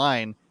front of the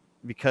line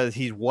because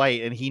he's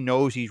white and he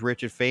knows he's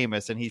rich and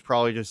famous, and he's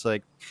probably just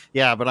like,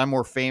 yeah, but I'm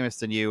more famous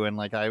than you, and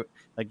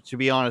to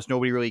be honest,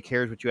 nobody really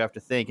cares what you have to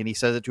think. And he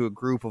says it to a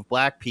group of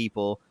black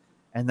people,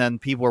 and then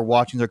people are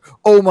watching, they're like,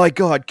 oh my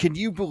god, can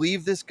you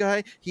believe this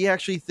guy? He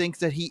actually thinks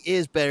that he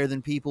is better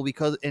than people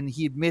and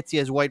he admits he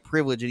has white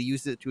privilege and he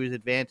uses it to his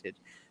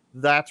advantage.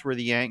 That's where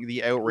the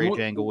outrage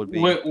angle would be.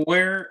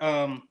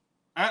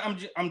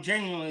 I'm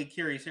genuinely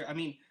curious here. I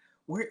mean,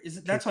 where is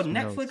it? That's on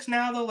Netflix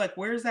now, though. Like,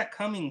 where is that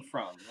coming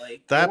from?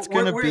 Like, that's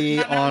going to be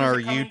on our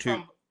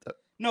YouTube.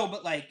 No,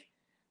 but like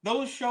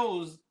those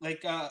shows,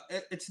 like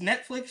it's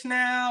Netflix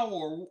now,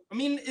 or I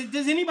mean,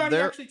 does anybody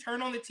actually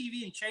turn on the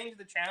TV and change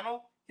the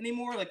channel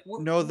anymore? Like,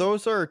 no,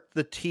 those are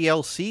the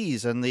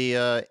TLCs and the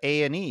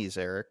A&Es,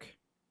 Eric.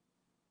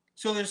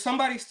 So there's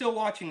somebody still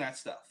watching that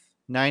stuff.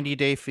 90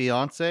 Day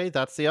Fiance.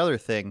 That's the other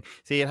thing.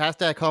 See, it has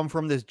to come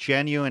from this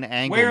genuine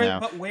angle now.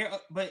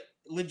 But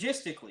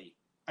logistically,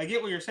 I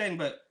get what you're saying,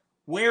 but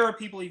where are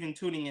people even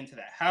tuning into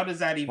that? How does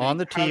that even... On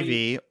the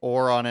TV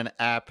or on an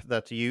app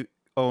that's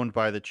owned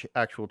by the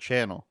actual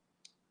channel.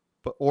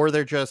 Or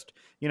they're just,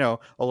 a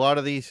lot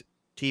of these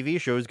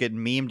TV shows get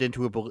memed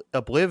into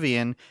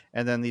oblivion,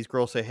 and then these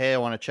girls say, hey, I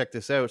want to check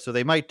this out. So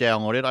they might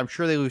download it. I'm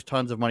sure they lose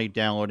tons of money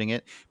downloading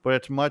it, but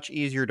it's much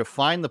easier to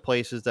find the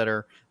places that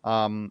are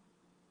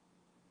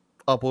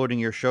uploading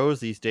your shows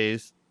these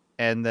days,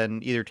 and then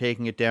either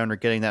taking it down or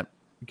getting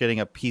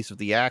a piece of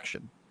the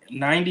action.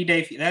 90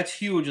 Day, that's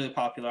hugely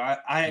popular.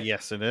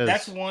 Yes, it is.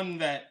 That's one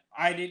that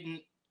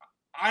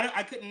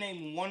I couldn't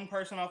name one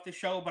person off the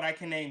show, but I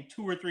can name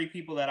 2 or 3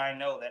 people that I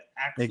know that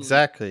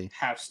actually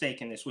have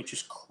stake in this, which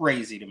is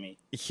crazy to me.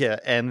 Yeah,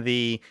 and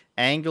the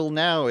angle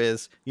now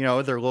is,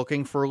 they're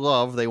looking for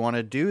love. They want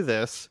to do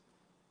this,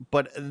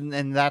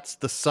 and that's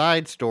the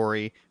side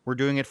story. We're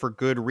doing it for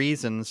good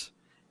reasons,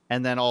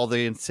 and then all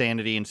the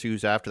insanity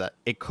ensues after that.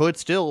 It could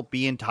still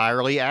be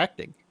entirely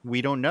acting.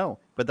 We don't know,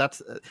 but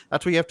that's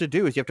what you have to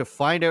do, is you have to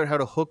find out how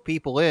to hook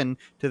people in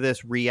to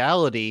this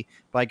reality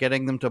by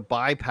getting them to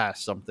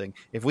bypass something.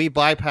 If we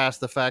bypass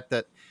the fact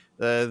that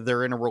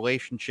they're in a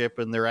relationship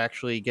and they're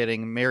actually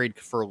getting married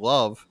for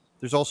love,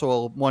 there's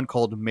also one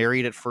called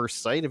Married at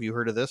First Sight. Have you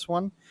heard of this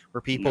one,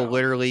 where people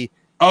literally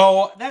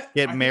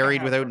get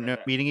married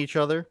without meeting each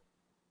other?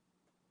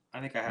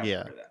 I think I have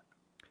heard of that.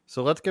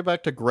 So let's get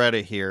back to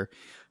Greta here.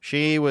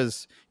 She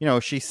was,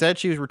 she said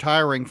she was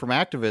retiring from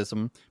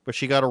activism, but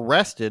she got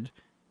arrested.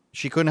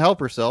 She couldn't help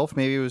herself.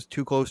 Maybe it was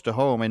too close to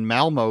home in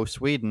Malmo,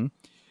 Sweden.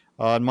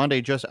 On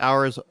Monday, just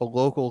hours, a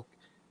local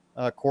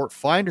court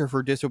fined her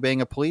for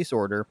disobeying a police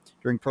order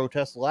during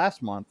protests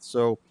last month.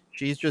 So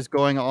she's just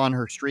going on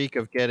her streak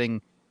of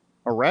getting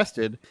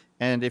arrested.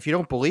 And if you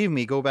don't believe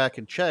me, go back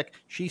and check.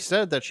 She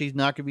said that she's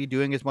not going to be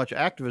doing as much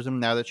activism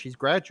now that she's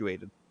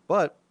graduated.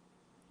 But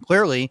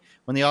clearly,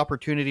 when the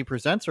opportunity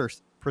presents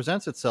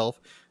itself,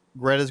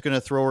 Greta's going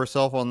to throw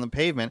herself on the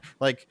pavement.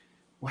 Like,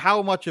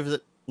 how much of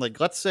it? Like,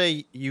 let's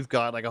say you've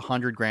got like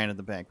 $100,000 in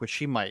the bank, which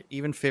she might,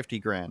 even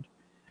 $50,000.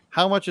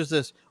 How much is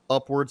this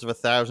upwards of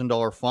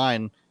 $1,000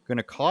 fine going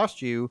to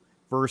cost you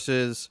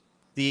versus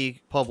the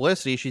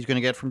publicity she's going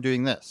to get from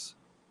doing this?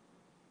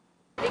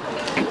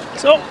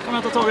 Så, kan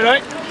jag ta tag i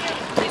dig?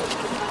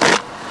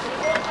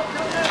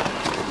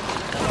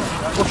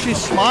 Well,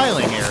 she's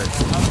smiling, Eric.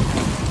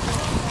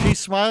 She's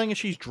smiling and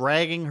she's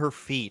dragging her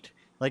feet.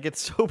 Like,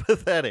 it's so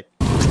pathetic.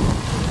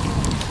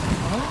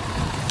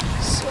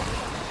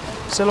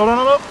 Så la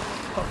den upp.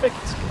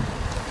 Perfekt.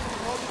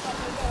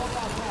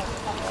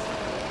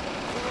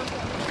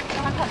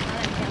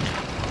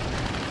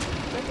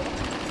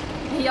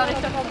 Ja, det är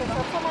klart.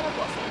 Så får man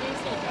på sig. Det är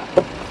svinbra.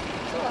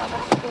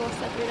 Så då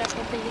sätter vi det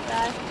på fritt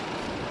där.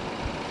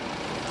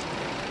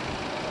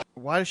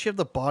 Why does she have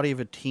the body of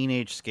a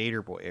teenage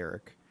skater boy,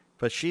 Eric?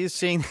 But she's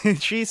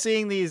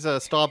seeing these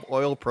stop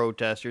oil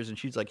protesters, and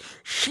she's like,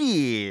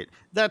 shit,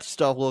 that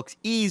stuff looks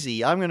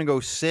easy. I'm going to go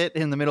sit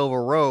in the middle of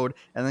a road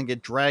and then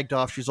get dragged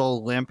off. She's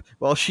all limp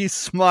while she's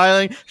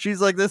smiling.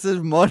 She's like, this is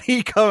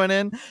money coming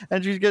in,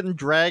 and she's getting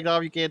dragged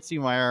off. You can't see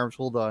my arms.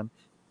 Hold on.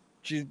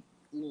 She's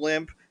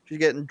limp. She's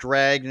getting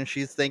dragged, and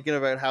she's thinking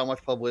about how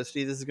much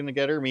publicity this is going to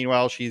get her.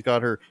 Meanwhile, she's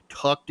got her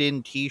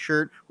tucked-in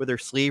T-shirt with her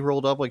sleeve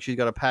rolled up like she's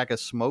got a pack of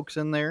smokes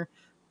in there.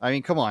 I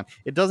mean, come on.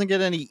 It doesn't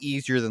get any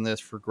easier than this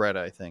for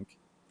Greta, I think.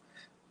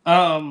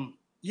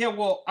 Yeah,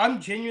 well, I'm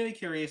genuinely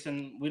curious,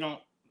 and we don't,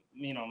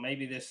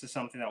 maybe this is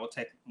something that will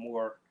take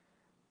more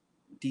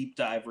deep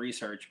dive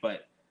research,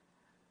 but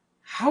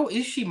how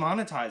is she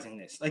monetizing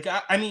this? Like,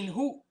 I mean,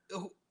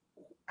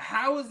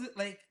 how is it,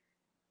 like...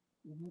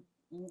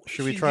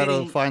 Should we try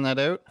to find that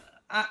out?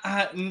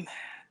 I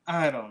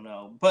don't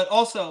know. But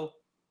also,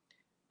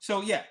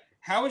 so yeah,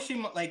 how is she,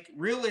 like,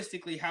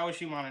 realistically, how is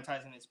she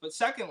monetizing this? But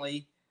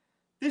secondly,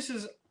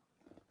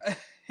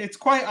 it's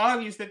quite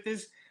obvious that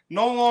this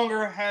no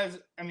longer has,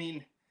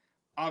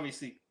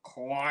 obviously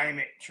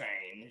climate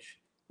change,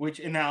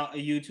 which now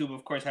YouTube,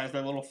 of course, has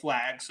their little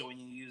flag. So when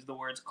you use the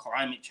words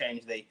climate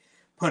change, they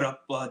put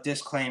up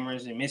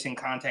disclaimers and missing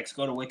context,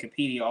 go to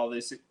Wikipedia, all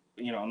this,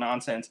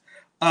 nonsense.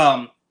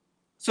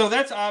 So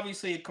that's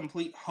obviously a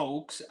complete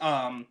hoax,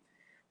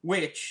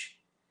 which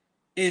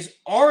is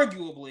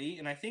arguably,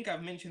 and I think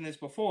I've mentioned this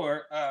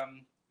before,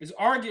 is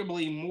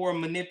arguably more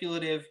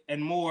manipulative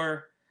and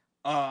more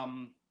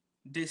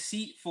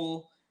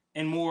deceitful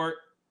and more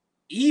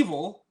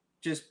evil,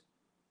 just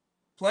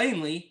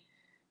plainly,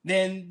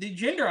 than the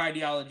gender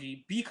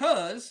ideology,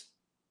 because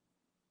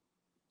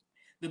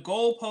the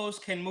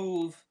goalpost can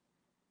move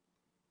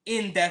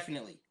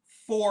indefinitely,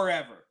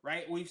 forever,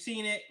 right? We've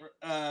seen it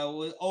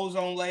with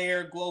ozone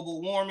layer,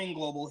 global warming,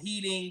 global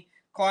heating,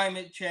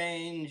 climate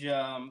change,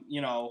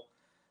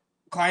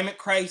 climate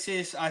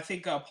crisis. I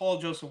think Paul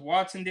Joseph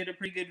Watson did a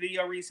pretty good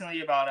video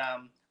recently about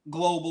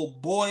global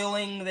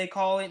boiling, they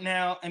call it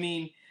now. I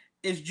mean,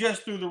 it's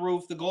just through the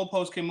roof. The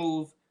goalpost can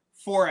move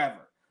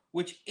forever,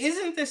 which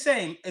isn't the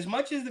same. As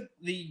much as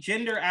the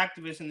gender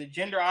activists and the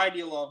gender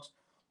ideologues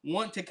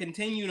want to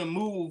continue to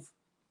move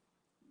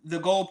the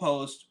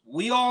goalpost,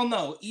 we all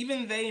know,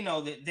 even they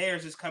know, that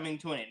theirs is coming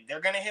to an end.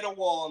 They're going to hit a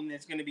wall, and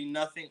there's going to be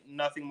nothing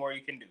more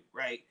you can do,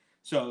 right?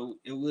 So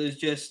it was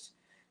just,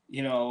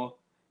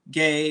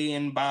 gay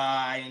and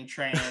bi and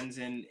trans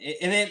and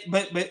then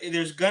but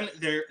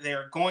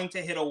they're going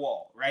to hit a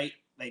wall, right?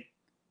 Like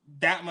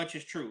that much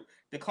is true.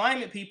 The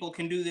climate people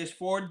can do this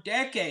for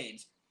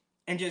decades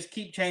and just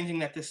keep changing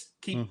that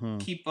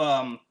keep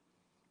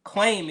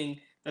claiming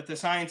that the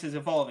science is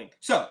evolving.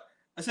 So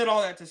I said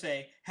all that to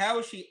say, how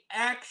is she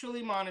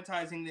actually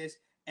monetizing this?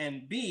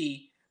 And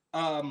B,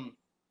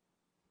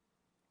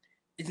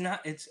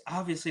 it's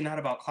obviously not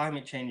about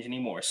climate change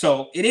anymore.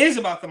 So it is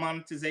about the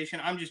monetization.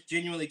 I'm just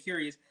genuinely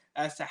curious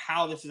as to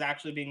how this is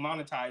actually being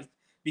monetized,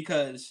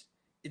 because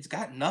it's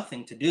got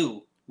nothing to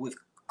do with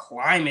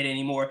climate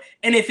anymore.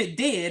 And if it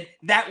did,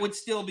 that would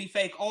still be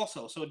fake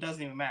also. So it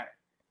doesn't even matter.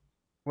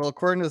 Well,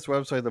 according to this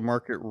website, The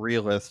Market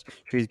Realist,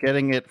 she's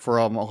getting it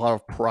from a lot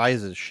of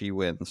prizes she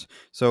wins.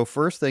 So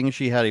first thing,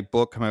 she had a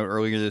book come out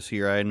earlier this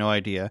year. I had no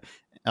idea.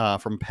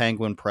 From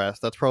Penguin Press.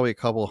 That's probably a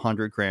couple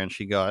 $100,000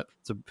 she got.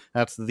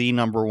 That's the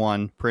number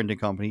one printing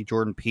company.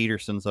 Jordan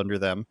Peterson's under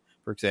them,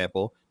 for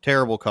example.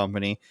 Terrible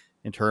company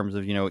in terms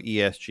of,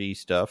 ESG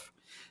stuff.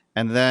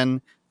 And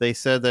then they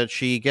said that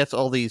she gets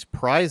all these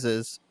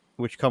prizes,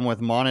 which come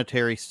with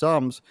monetary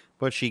sums,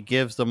 but she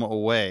gives them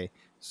away.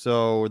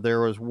 So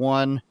there was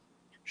one,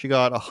 she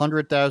got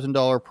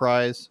 $100,000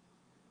 prize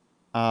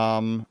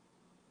from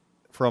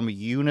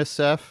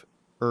UNICEF,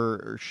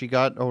 or she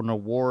got an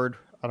award.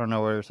 I don't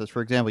know where it says.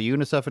 For example,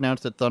 UNICEF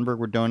announced that Thunberg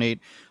would donate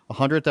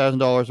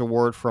 $100,000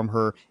 award from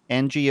her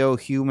NGO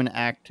Human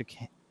Act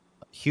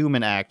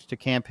to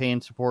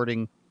campaign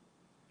supporting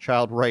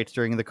child rights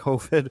during the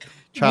COVID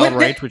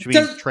rights, which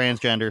means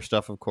transgender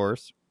stuff, of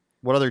course.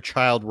 What other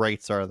child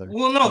rights are there?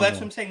 Well, no, that's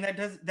what I'm saying.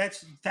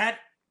 That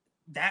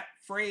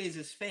phrase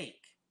is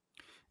fake.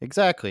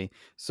 Exactly.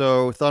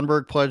 So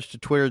Thunberg pledged to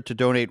Twitter to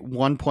donate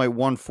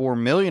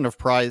 $1.14 million of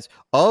prize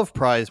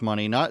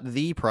money, not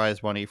the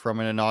prize money, from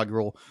an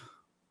inaugural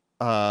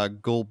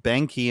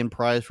Gulbenkian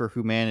Prize for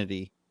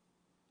Humanity.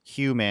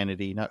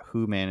 Humanity, not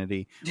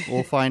humanity.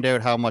 We'll find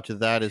out how much of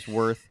that is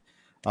worth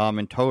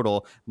in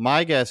total.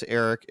 My guess,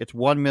 Eric, it's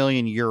 1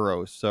 million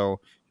euros,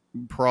 so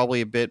probably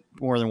a bit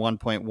more than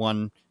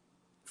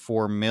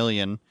 1.14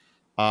 million.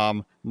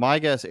 My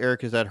guess,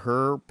 Eric, is that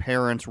her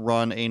parents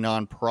run a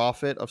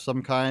nonprofit of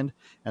some kind,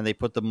 and they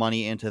put the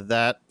money into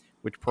that,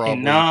 which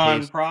probably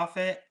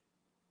nonprofit.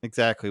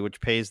 Exactly,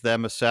 which pays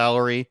them a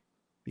salary.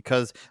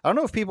 Because I don't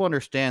know if people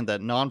understand that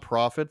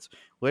nonprofits,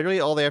 literally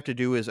all they have to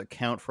do is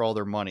account for all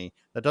their money.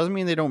 That doesn't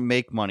mean they don't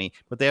make money,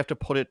 but they have to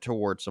put it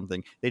towards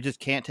something. They just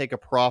can't take a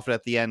profit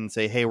at the end and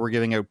say, hey, we're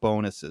giving out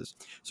bonuses.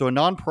 So a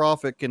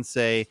nonprofit can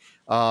say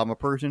a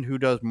person who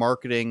does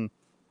marketing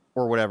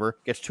or whatever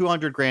gets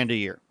 $200,000 a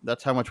year.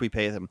 That's how much we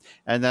pay them.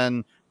 And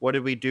then what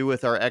did we do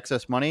with our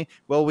excess money?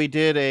 Well, we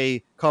did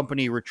a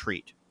company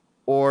retreat,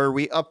 or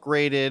we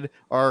upgraded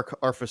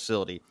our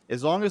facility.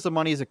 As long as the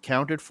money is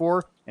accounted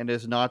for and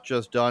is not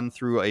just done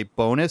through a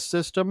bonus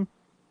system,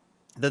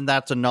 then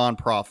that's a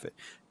nonprofit.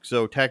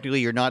 So technically,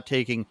 you're not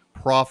taking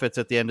profits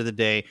at the end of the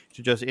day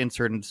to just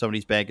insert into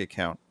somebody's bank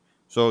account.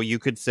 So you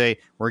could say,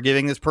 we're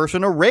giving this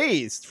person a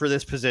raise for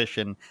this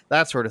position,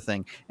 that sort of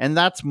thing. And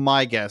that's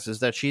my guess,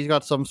 is that she's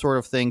got some sort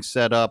of thing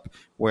set up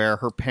where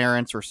her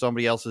parents or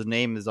somebody else's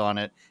name is on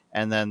it.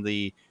 And then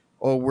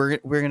we're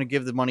going to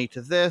give the money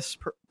to this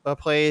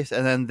place,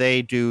 and then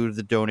they do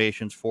the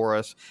donations for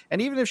us.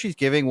 And even if she's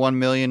giving $1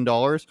 million,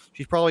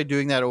 she's probably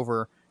doing that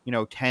over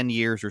 10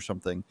 years or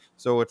something.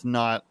 So it's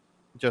not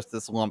just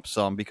this lump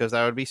sum, because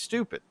that would be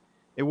stupid.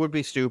 It would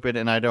be stupid,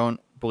 and I don't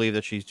believe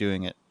that she's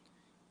doing it.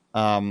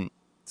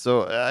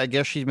 So I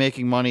guess she's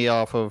making money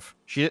off of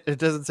it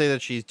doesn't say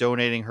that she's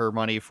donating her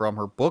money from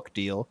her book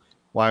deal.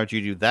 Why would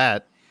you do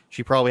that?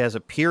 She probably has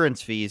appearance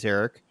fees,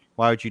 Eric.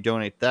 Why would you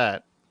donate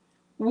that?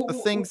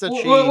 The things that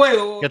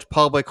she gets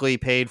publicly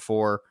paid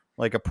for,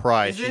 like a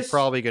prize, she's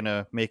probably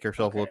gonna make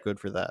herself look good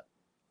for that.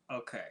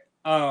 Okay.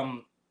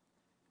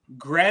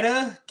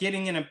 Greta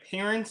getting an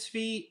appearance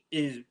fee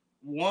is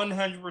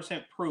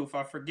 100% proof.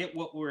 I forget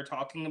what we were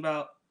talking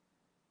about,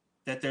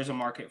 that there's a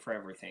market for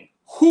everything.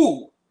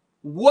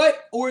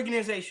 What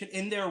organization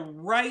in their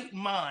right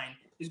mind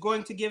is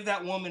going to give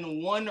that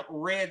woman 1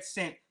 red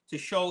cent to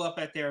show up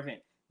at their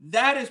event?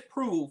 That is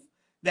proof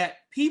that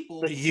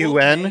people the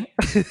UN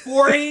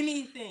for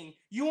anything.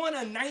 You want a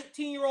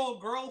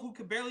 19-year-old girl who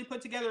could barely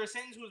put together a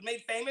sentence, who was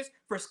made famous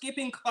for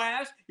skipping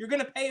class? You're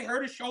going to pay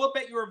her to show up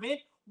at your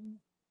event?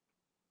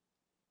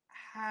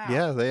 How?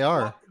 Yeah, they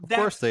are. Of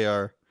course they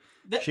are.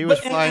 She was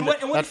fine.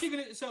 And what is she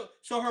gonna?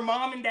 So her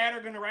mom and dad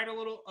are gonna write a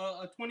little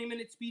a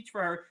 20-minute speech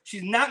for her.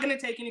 She's not gonna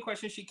take any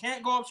questions. She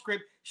can't go off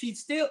script. She's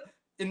still,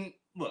 and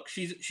look,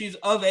 she's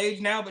of age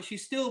now, but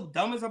she's still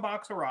dumb as a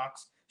box of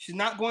rocks. She's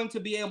not going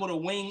to be able to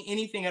wing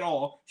anything at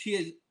all.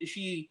 She,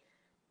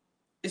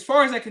 as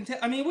far as I can tell,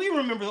 I mean, we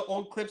remember the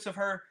old clips of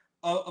her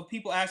of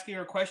people asking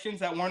her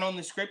questions that weren't on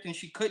the script, and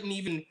she couldn't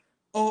even.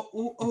 Can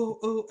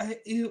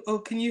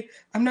you?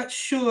 I'm not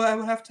sure. I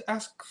will have to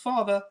ask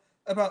father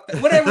about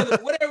that.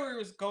 Whatever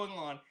was going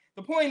on.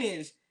 The point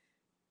is,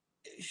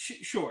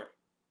 sure,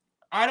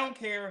 I don't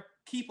care.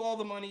 Keep all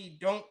the money.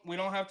 We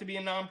don't have to be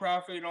a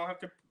nonprofit. We don't have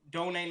to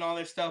donate and all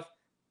this stuff.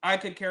 I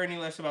could care any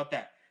less about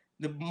that.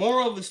 The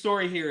moral of the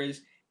story here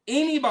is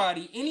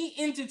anybody, any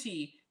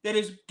entity that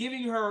is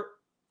giving her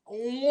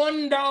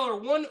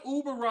 $1, one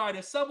Uber ride,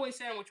 a Subway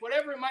sandwich,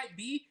 whatever it might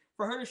be,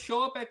 for her to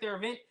show up at their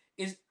event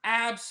is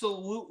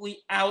absolutely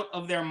out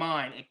of their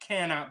mind. It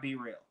cannot be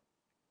real.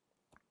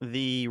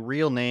 The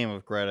real name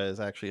of Greta is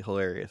actually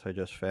hilarious. I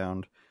just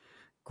found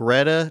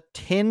Greta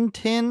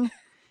Tintin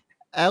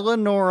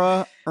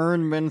Eleonora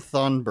Ernman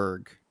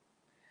Thunberg.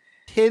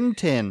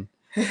 Tintin,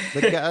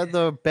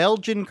 the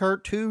Belgian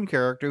cartoon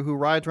character who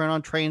rides around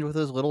on trains with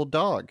his little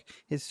dog,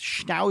 his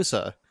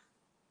Schnauzer.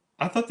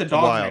 I thought the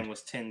dog's name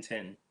was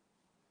Tintin.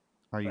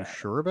 Are you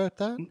sure about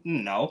that?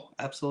 No,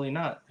 absolutely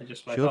not. She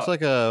looks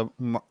like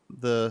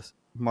the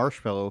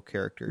marshmallow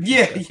character.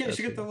 Yeah,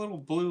 she got the little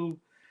blue.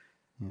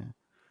 Yeah,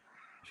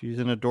 she's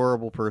an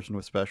adorable person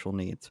with special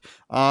needs.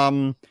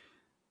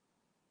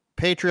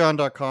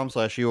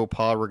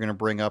 Patreon.com/UOPod. We're going to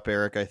bring up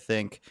Eric, I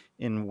think,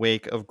 in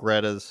wake of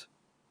Greta's.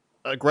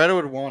 Greta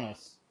would want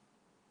us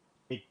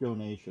to take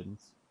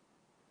donations.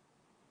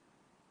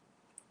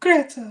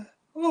 Greta.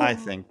 I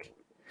think.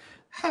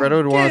 Greta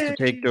would want us to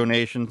take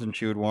donations, and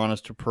she would want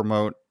us to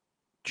promote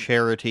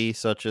charity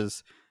such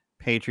as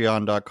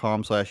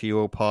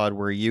patreon.com/UOPod,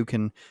 where you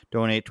can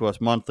donate to us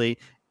monthly.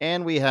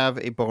 And we have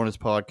a bonus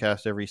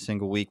podcast every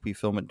single week. We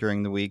film it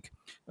during the week.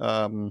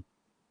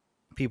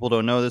 People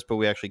don't know this, but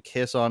we actually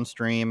kiss on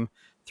stream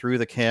through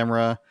the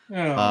camera.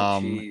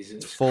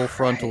 Jesus full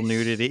frontal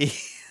nudity.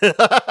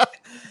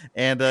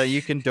 And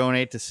you can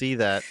donate to see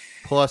that.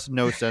 Plus,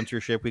 no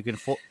censorship. We can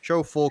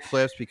show full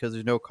clips because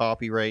there's no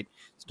copyright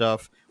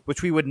stuff,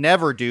 which we would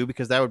never do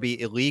because that would be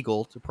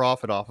illegal to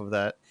profit off of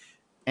that.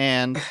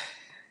 And,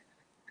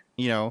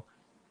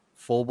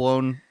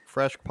 full-blown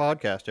fresh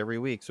podcast every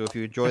week. So if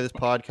you enjoy this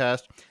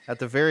podcast, at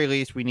the very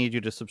least, we need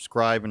you to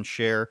subscribe and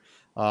share.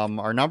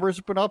 Our numbers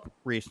have been up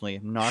recently.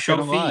 I'm not going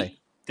to lie.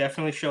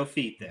 Definitely show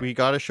feet there. We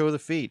got to show the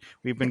feet.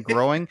 We've been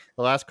growing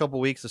the last couple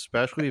of weeks,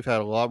 especially. We've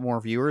had a lot more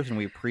viewers, and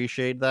we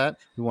appreciate that.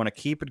 We want to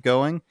keep it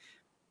going.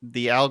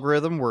 The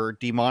algorithm were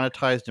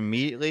demonetized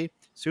immediately.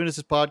 As soon as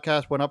this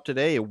podcast went up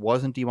today, it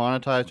wasn't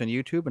demonetized on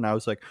YouTube, and I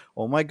was like,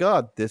 "Oh my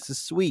god, this is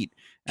sweet."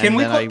 Can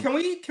we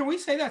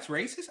say that's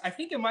racist? I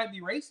think it might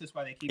be racist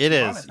why they keep it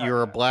is.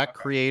 You're a black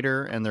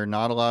creator, and they're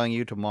not allowing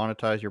you to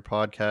monetize your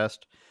podcast.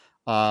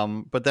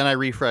 But then I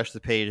refreshed the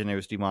page, and it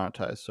was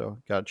demonetized, so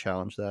got to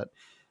challenge that.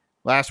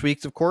 Last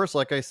week's, of course,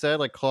 like I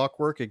said, like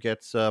clockwork, it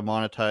gets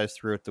monetized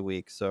throughout the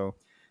week. So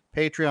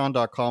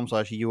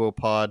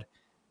patreon.com/UOPod,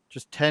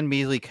 just 10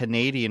 measly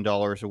Canadian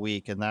dollars a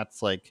week, and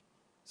that's like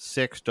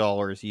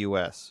 $6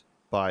 US,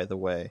 by the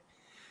way.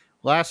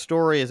 Last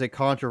story is a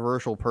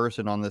controversial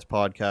person on this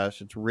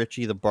podcast. It's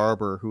Richie the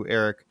Barber, who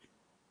Eric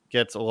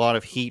gets a lot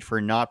of heat for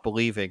not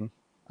believing.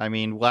 I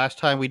mean, last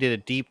time we did a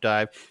deep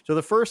dive. So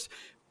the first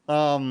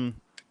time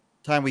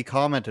we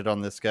commented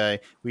on this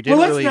guy, we didn't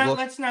really look.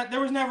 There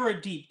was never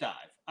a deep dive.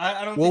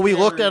 I don't. Well, we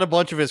looked at a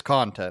bunch of his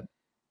content.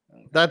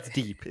 Okay. That's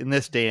deep in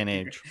this day and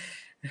age.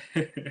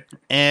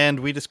 And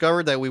we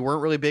discovered that we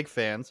weren't really big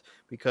fans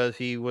because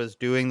he was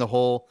doing the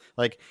whole,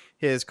 like,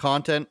 his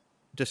content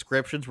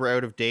descriptions were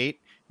out of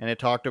date, and it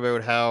talked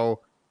about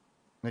how,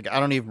 like, I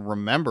don't even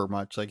remember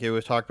much. Like, it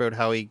was talked about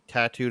how he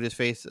tattooed his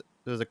face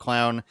as a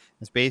clown.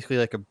 It's basically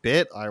like a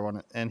bit.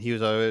 And he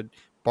was a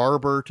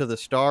barber to the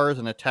stars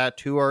and a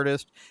tattoo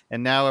artist,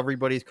 and now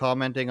everybody's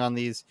commenting on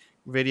these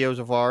videos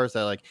of ours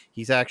that, like,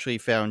 he's actually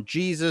found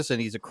Jesus and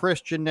he's a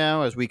Christian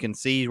now. As we can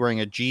see, he's wearing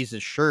a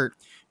Jesus shirt.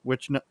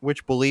 Which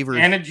believers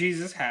and a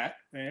Jesus hat?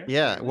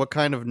 Yeah, what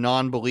kind of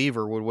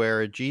non-believer would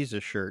wear a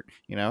Jesus shirt?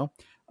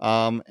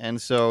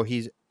 And so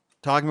he's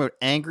talking about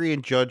angry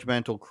and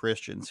judgmental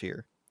Christians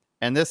here,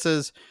 and this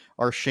is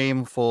our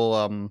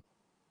shameful,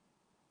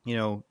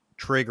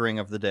 triggering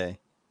of the day.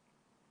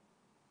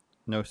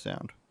 No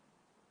sound.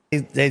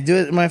 They do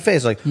it in my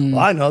face, like, well,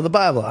 I know the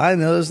Bible, I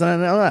know this and I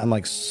know that. I'm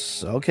like,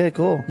 okay,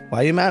 cool. Why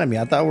are you mad at me?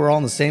 I thought we were all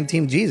on the same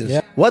team, Jesus.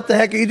 Yeah. What the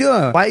heck are you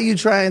doing? Why are you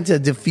trying to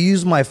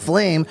diffuse my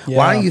flame? Yeah.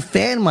 Why don't you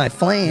fan my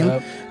flame?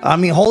 Yep. I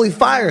mean, holy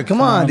fire,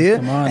 come on, dude.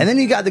 Come on. And then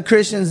you got the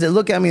Christians that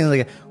look at me and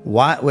like,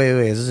 what? Wait,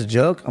 is this a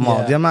joke?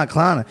 I'm not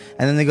clowning.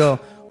 And then they go,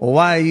 well,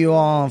 why are you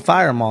all on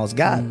fire? I'm all, it's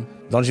God.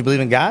 Don't you believe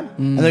in God?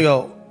 And they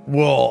go,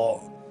 well,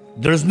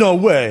 there's no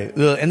way.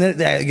 And then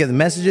they get the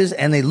messages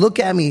and they look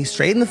at me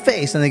straight in the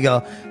face and they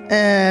go,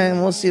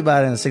 we'll see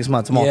about it in 6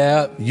 months more.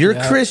 Yeah, you're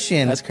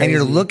Christian and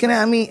you're looking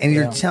at me and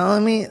you're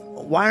telling me,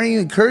 why aren't you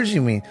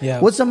encouraging me?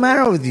 Yeah. What's the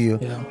matter with you?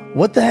 Yeah.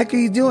 What the heck are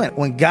you doing?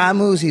 When God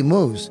moves, he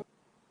moves.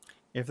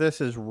 If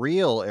this is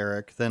real,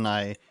 Eric, then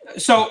I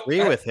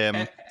agree with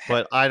him.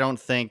 But I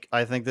think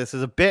this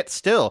is a bit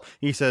still.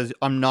 He says,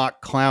 I'm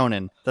not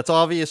clowning. That's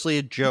obviously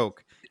a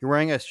joke. You're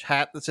wearing a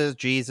hat that says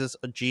Jesus,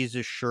 a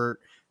Jesus shirt.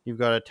 You've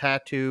got a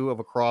tattoo of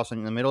a cross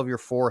in the middle of your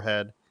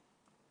forehead.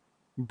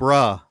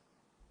 Bruh.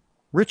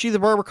 Richie the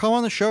Barber, come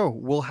on the show.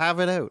 We'll have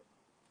it out.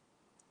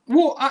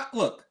 Well,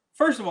 look,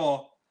 first of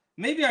all,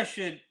 maybe I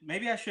should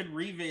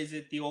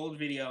revisit the old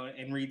video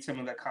and read some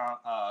of the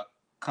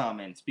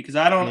comments, because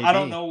I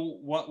don't know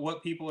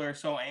what people are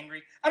so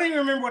angry. I don't even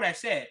remember what I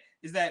said.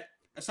 Is that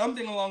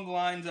something along the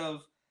lines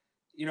of,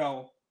 you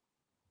know,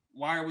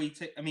 why are we?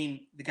 I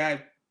mean, the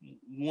guy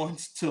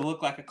wants to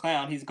look like a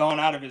clown. He's gone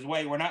out of his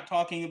way. We're not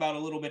talking about a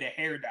little bit of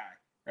hair dye,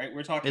 right?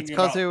 We're talking It's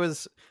because about. it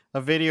was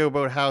a video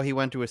about how he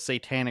went to a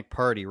satanic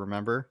party,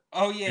 remember?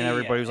 Oh, yeah, And yeah,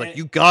 everybody was yeah. like,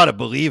 you gotta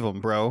believe him,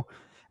 bro.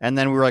 And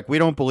then we were like, we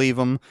don't believe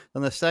him.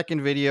 Then the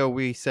second video,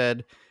 we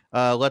said,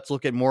 let's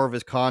look at more of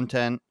his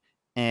content.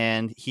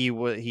 And he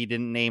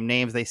didn't name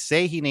names. They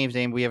say he names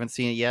names. We haven't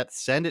seen it yet.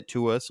 Send it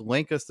to us.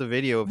 Link us the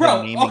video of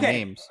him naming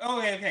names.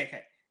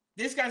 Okay.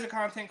 This guy's a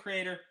content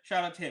creator.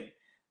 Shout out to him.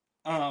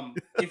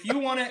 If you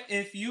want to,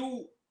 if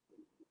you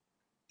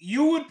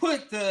would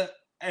put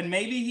and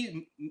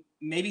maybe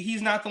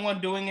he's not the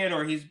one doing it,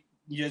 or he's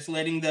just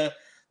letting the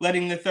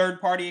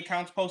third party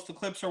accounts post the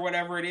clips or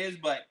whatever it is.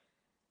 But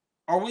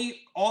are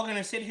we all going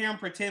to sit here and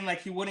pretend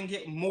like he wouldn't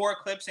get more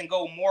clips and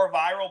go more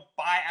viral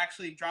by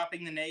actually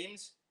dropping the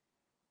names?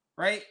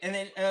 Right. And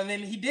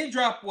then he did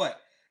drop what?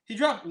 He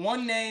dropped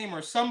one name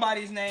or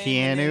somebody's name.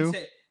 Keanu? And then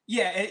said,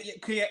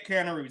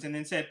 Keanu Reeves. And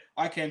then said,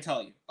 I can't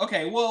tell you.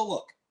 Okay, well,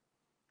 look.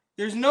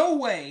 There's no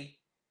way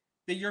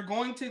that you're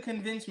going to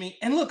convince me.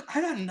 And look,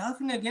 I got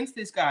nothing against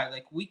this guy.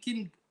 Like, we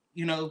can,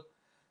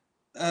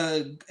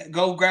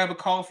 go grab a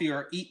coffee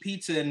or eat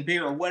pizza and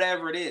beer or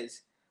whatever it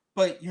is.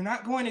 But you're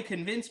not going to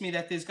convince me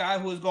that this guy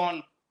who has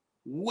gone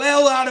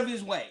well out of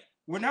his way.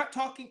 We're not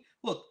talking.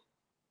 Look,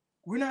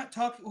 we're not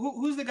talking.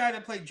 Who's the guy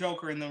that played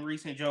Joker in the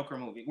recent Joker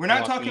movie? We're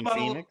not talking about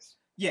Phoenix.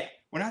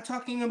 We're not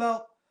talking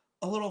about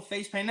a little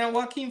face paint. Now,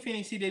 Joaquin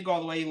Phoenix, he did go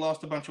all the way. He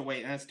lost a bunch of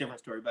weight, and that's a different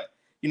story. But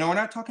we're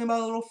not talking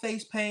about a little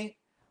face paint.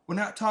 We're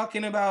not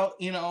talking about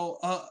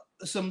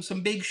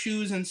some big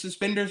shoes and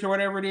suspenders or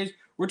whatever it is.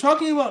 We're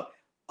talking about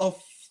a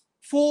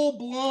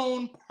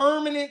full-blown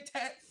permanent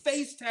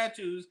face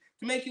tattoos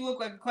to make you look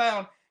like a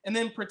clown, and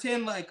then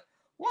pretend like,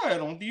 why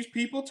don't these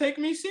people take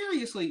me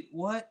seriously?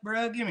 What,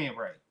 bruh? Give me a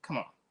break. Come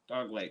on,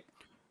 dog leg.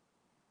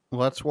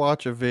 Let's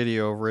watch a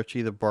video of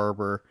Richie the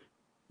Barber.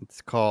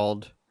 It's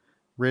called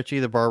Richie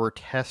the Barber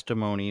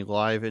Testimony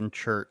Live in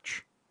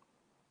Church.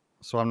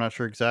 So I'm not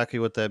sure exactly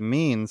what that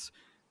means,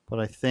 but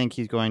I think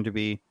he's going to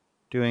be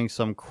doing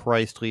some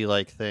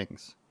Christly-like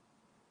things.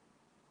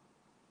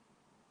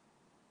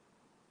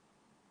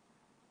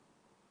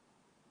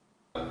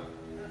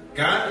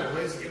 God,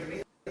 what he's giving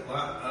me a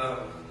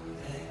lot.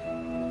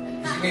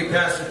 He's giving me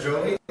Pastor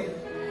Joey.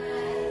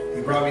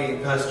 He brought me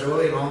Pastor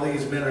Joey and all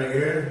these men right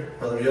here.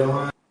 Brother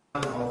Johan,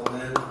 all the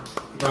men.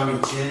 He brought me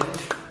change.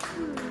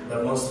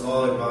 But most of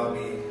all, he brought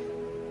me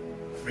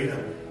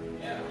freedom.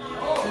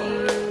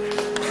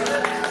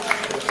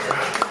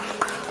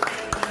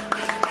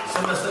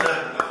 So much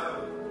that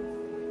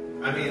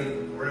I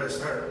mean, where did I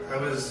start? I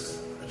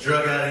was a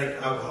drug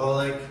addict,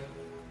 alcoholic,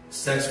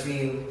 sex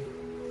fiend.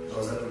 I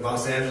was in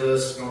Los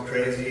Angeles, going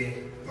crazy,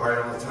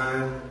 partying all the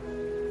time,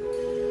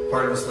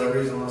 partying with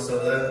celebrities and all that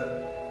stuff like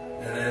that.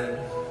 And then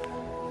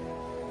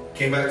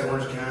came back to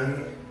Orange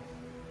County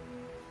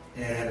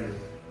and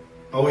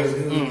always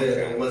knew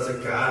that it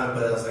wasn't God,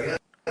 but I was like,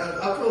 yeah,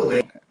 I'll go with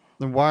it.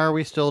 Then why are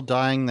we still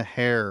dyeing the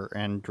hair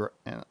and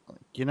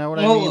you know what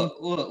I mean?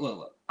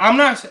 Look. I'm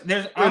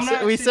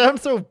not. We sound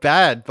so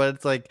bad, but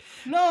it's like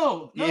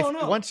no.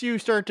 Once you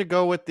start to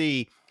go with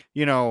the,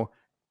 the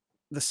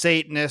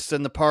Satanists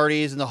and the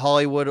parties and the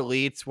Hollywood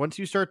elites, once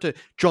you start to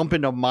jump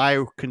into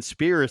my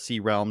conspiracy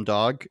realm,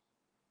 dog,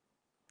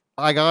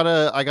 I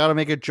gotta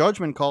make a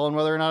judgment call on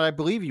whether or not I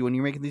believe you when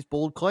you're making these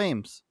bold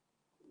claims.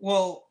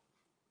 Well,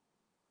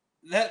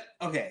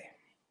 okay.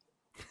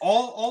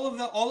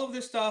 All of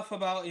the stuff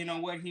about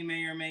what he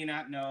may or may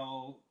not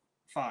know,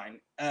 fine.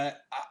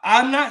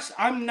 I'm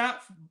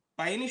not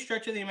by any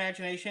stretch of the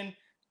imagination.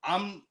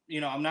 I'm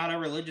not a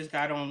religious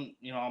guy.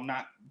 I'm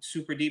not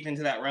super deep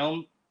into that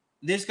realm.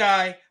 This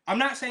guy, I'm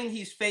not saying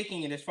he's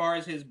faking it as far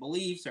as his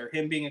beliefs or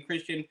him being a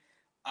Christian.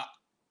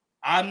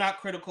 I'm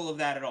not critical of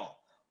that at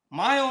all.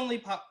 My only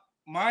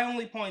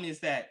point is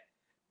that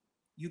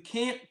you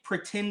can't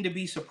pretend to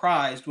be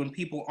surprised when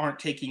people aren't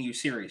taking you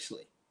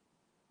seriously.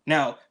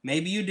 Now,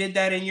 maybe you did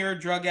that in your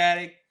drug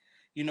addict,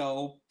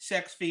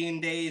 sex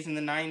fiend days in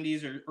the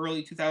 90s or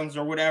early 2000s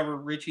or whatever,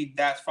 Richie,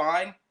 that's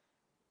fine.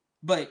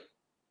 But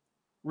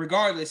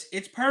regardless,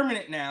 it's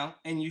permanent now,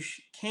 and you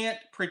can't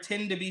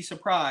pretend to be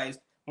surprised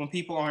when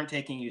people aren't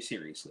taking you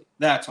seriously.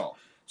 That's all.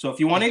 So if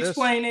you want to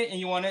explain it and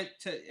you want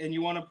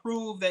to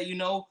prove that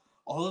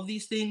all of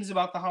these things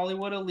about the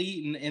Hollywood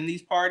elite and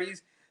these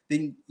parties,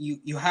 then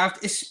you have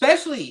to,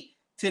 especially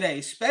today,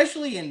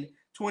 especially in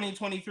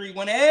 2023,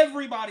 when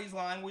everybody's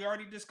lying. We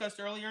already discussed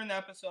earlier in the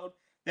episode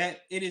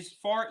that it is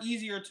far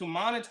easier to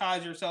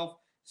monetize yourself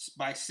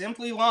by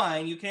simply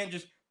lying. You can't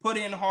just put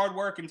in hard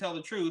work and tell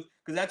the truth,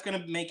 because that's going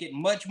to make it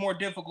much more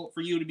difficult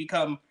for you to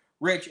become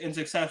rich and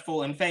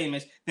successful and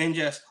famous than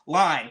just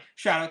lying.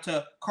 Shout out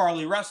to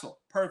Carly Russell.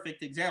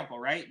 Perfect example,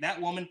 right?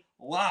 That woman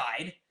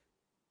lied.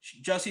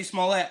 Jussie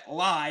Smollett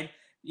lied.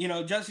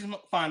 Jussie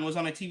Smollett was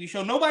on a TV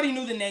show. Nobody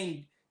knew the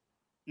name.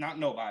 Not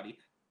nobody.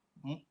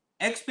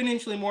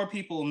 Exponentially more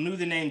people knew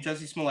the name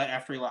Jussie Smollett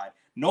after he lied.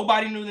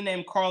 Nobody knew the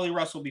name Carly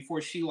Russell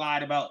before she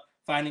lied about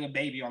finding a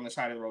baby on the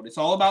side of the road. It's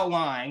all about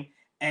lying.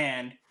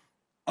 And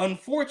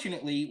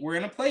unfortunately, we're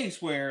in a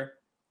place where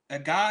a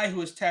guy who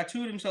has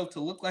tattooed himself to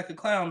look like a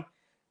clown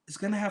is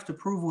going to have to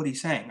prove what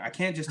he's saying. I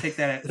can't just take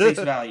that at face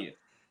value.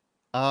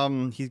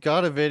 He's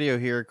got a video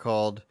here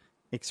called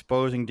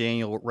Exposing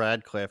Daniel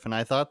Radcliffe, and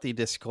I thought the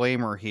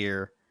disclaimer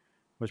here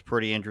was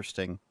pretty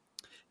interesting.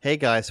 Hey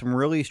guys, some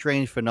really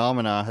strange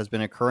phenomena has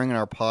been occurring in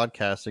our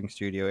podcasting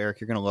studio.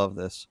 Eric, you're going to love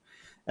this.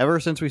 Ever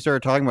since we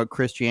started talking about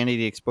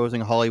Christianity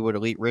exposing Hollywood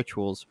elite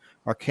rituals,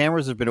 our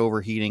cameras have been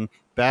overheating,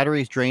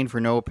 batteries drained for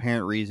no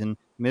apparent reason,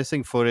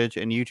 missing footage,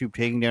 and YouTube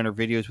taking down our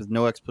videos with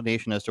no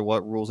explanation as to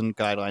what rules and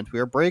guidelines we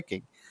are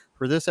breaking.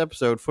 For this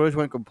episode, footage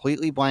went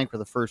completely blank for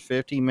the first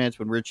 15 minutes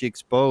when Richie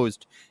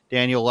exposed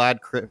Daniel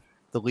Radcliffe,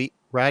 the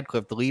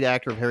lead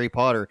actor of Harry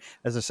Potter,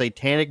 as a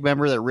satanic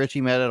member that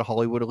Richie met at a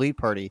Hollywood elite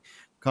party.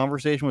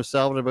 Conversation was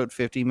salvaged about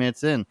 50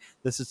 minutes in.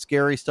 This is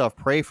scary stuff.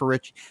 Pray for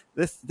Richie.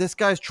 This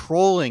guy's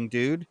trolling,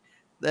 dude.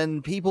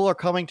 Then people are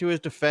coming to his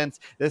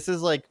defense. This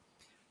is like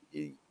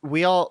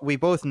we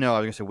both know. I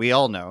was gonna say we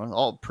all know.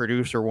 All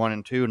producer 1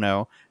 and 2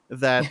 know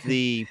that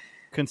the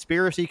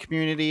conspiracy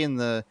community and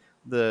the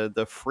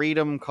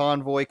freedom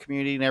convoy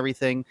community and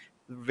everything,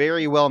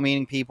 very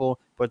well-meaning people,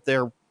 but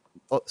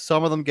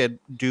some of them get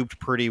duped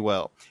pretty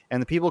well.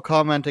 And the people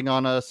commenting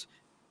on us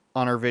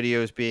on our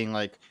videos being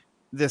like,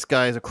 this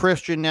guy's a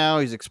Christian now,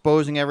 he's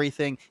exposing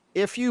everything.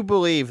 If you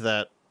believe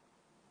that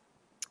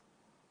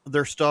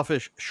their stuff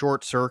is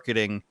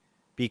short-circuiting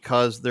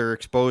because they're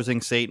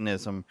exposing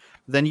Satanism,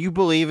 then you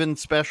believe in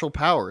special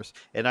powers.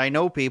 And I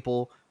know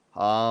people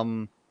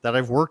that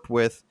I've worked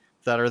with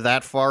that are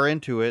that far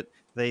into it.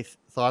 They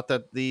thought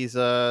that these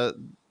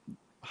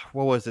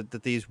what was it,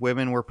 that these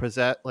women were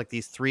possessed, like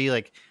these three,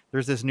 like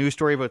there's this news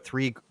story about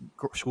 3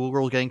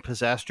 schoolgirls getting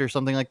possessed or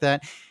something like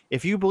that.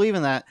 If you believe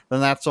in that,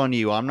 then that's on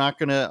you. I'm not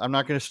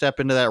gonna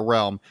step into that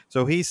realm.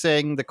 So he's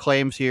saying the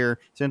claims here,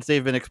 since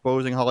they've been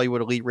exposing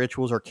Hollywood elite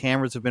rituals, our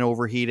cameras have been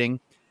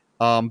overheating,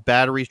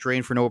 batteries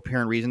drained for no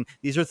apparent reason.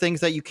 These are things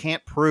that you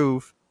can't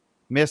prove.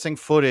 Missing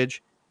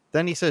footage.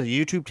 Then he says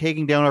YouTube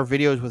taking down our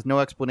videos with no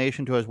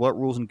explanation to us what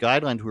rules and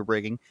guidelines we're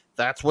breaking.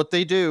 That's what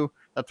they do.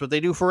 That's what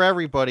they do for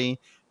everybody.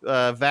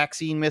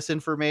 Vaccine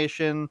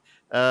misinformation,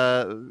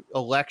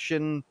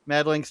 election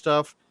meddling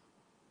stuff,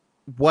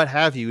 what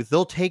have you.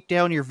 They'll take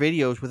down your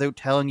videos without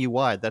telling you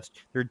why. They're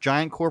a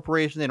giant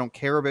corporation. They don't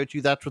care about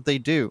you. That's what they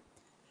do.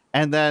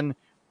 And then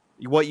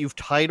what you've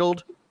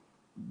titled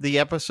the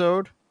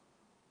episode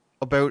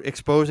about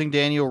exposing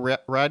Daniel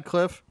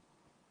Radcliffe.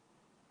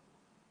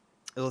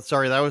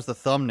 Sorry, that was the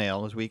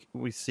thumbnail. As we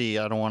see,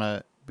 I don't want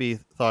to be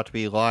thought to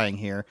be lying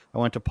here. I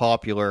went to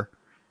Popular.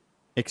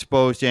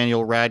 Expose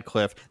Daniel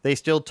Radcliffe. They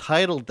still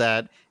titled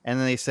that, and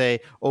then they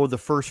say, oh, the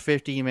first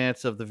 15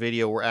 minutes of the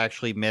video were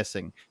actually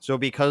missing. So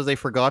because they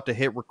forgot to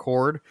hit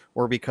record,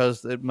 or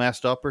because it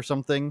messed up or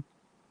something,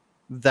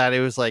 that it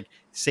was like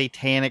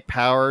satanic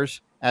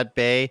powers at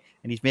bay,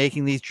 and he's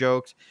making these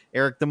jokes.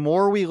 Eric, the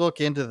more we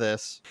look into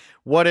this,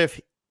 what if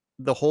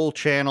the whole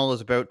channel is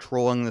about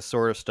trolling this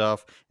sort of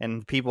stuff,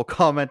 and people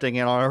commenting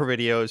on our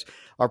videos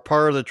are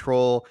part of the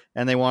troll,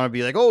 and they want to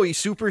be like, oh, he's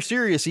super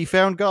serious, he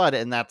found God,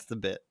 and that's the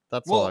bit.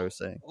 That's all I was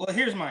saying. Well,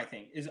 here's my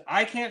thing, is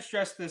I can't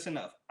stress this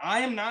enough. I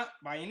am not,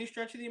 by any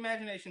stretch of the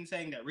imagination,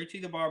 saying that Richie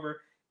the Barber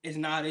is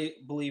not a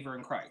believer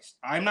in Christ.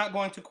 I'm not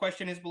going to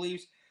question his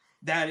beliefs.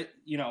 That,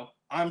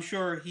 I'm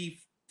sure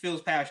he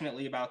feels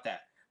passionately about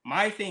that.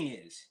 My thing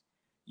is,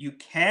 you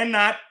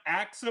cannot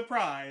act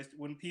surprised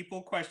when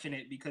people question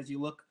it because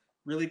you look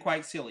really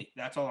quite silly.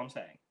 That's all I'm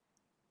saying.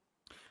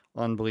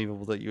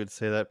 Unbelievable that you would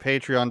say that.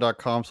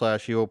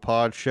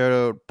 Patreon.com/UOPod. Shout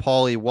out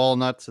Paulie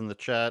Walnuts in the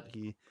chat.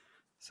 He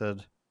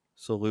said,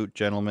 salute,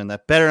 gentlemen.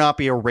 That better not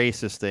be a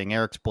racist thing.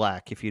 Eric's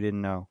black, if you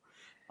didn't know.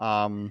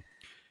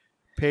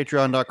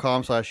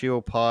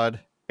 Patreon.com/UOPod.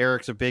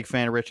 Eric's a big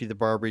fan of Richie the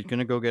Barber. He's going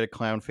to go get a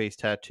clown face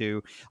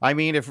tattoo. I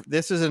mean, if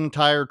this is an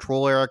entire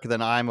troll, Eric,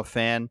 then I'm a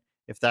fan.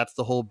 If that's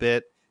the whole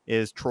bit,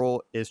 is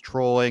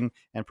trolling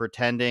and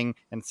pretending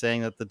and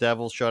saying that the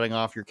devil's shutting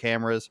off your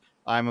cameras,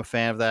 I'm a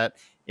fan of that.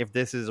 If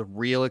this is a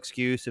real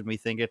excuse and we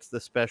think it's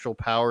the special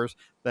powers,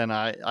 then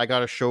I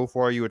got a show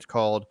for you. It's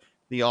called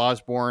The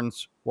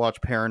Osbournes Watch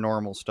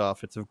Paranormal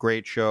Stuff. It's a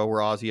great show where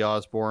Ozzy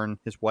Osbourne,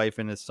 his wife,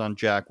 and his son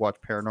Jack watch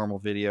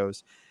paranormal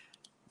videos.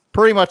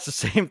 Pretty much the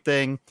same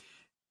thing.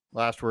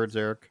 Last words,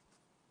 Eric.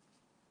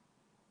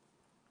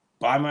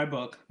 Buy my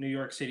book, New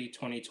York City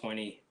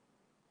 2020.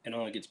 It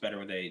only gets better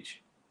with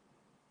age.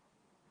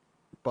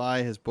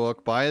 Buy his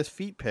book. Buy his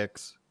feet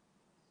pics.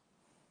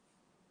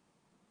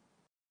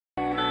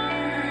 Turn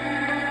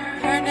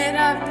it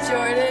up,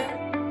 Jordan.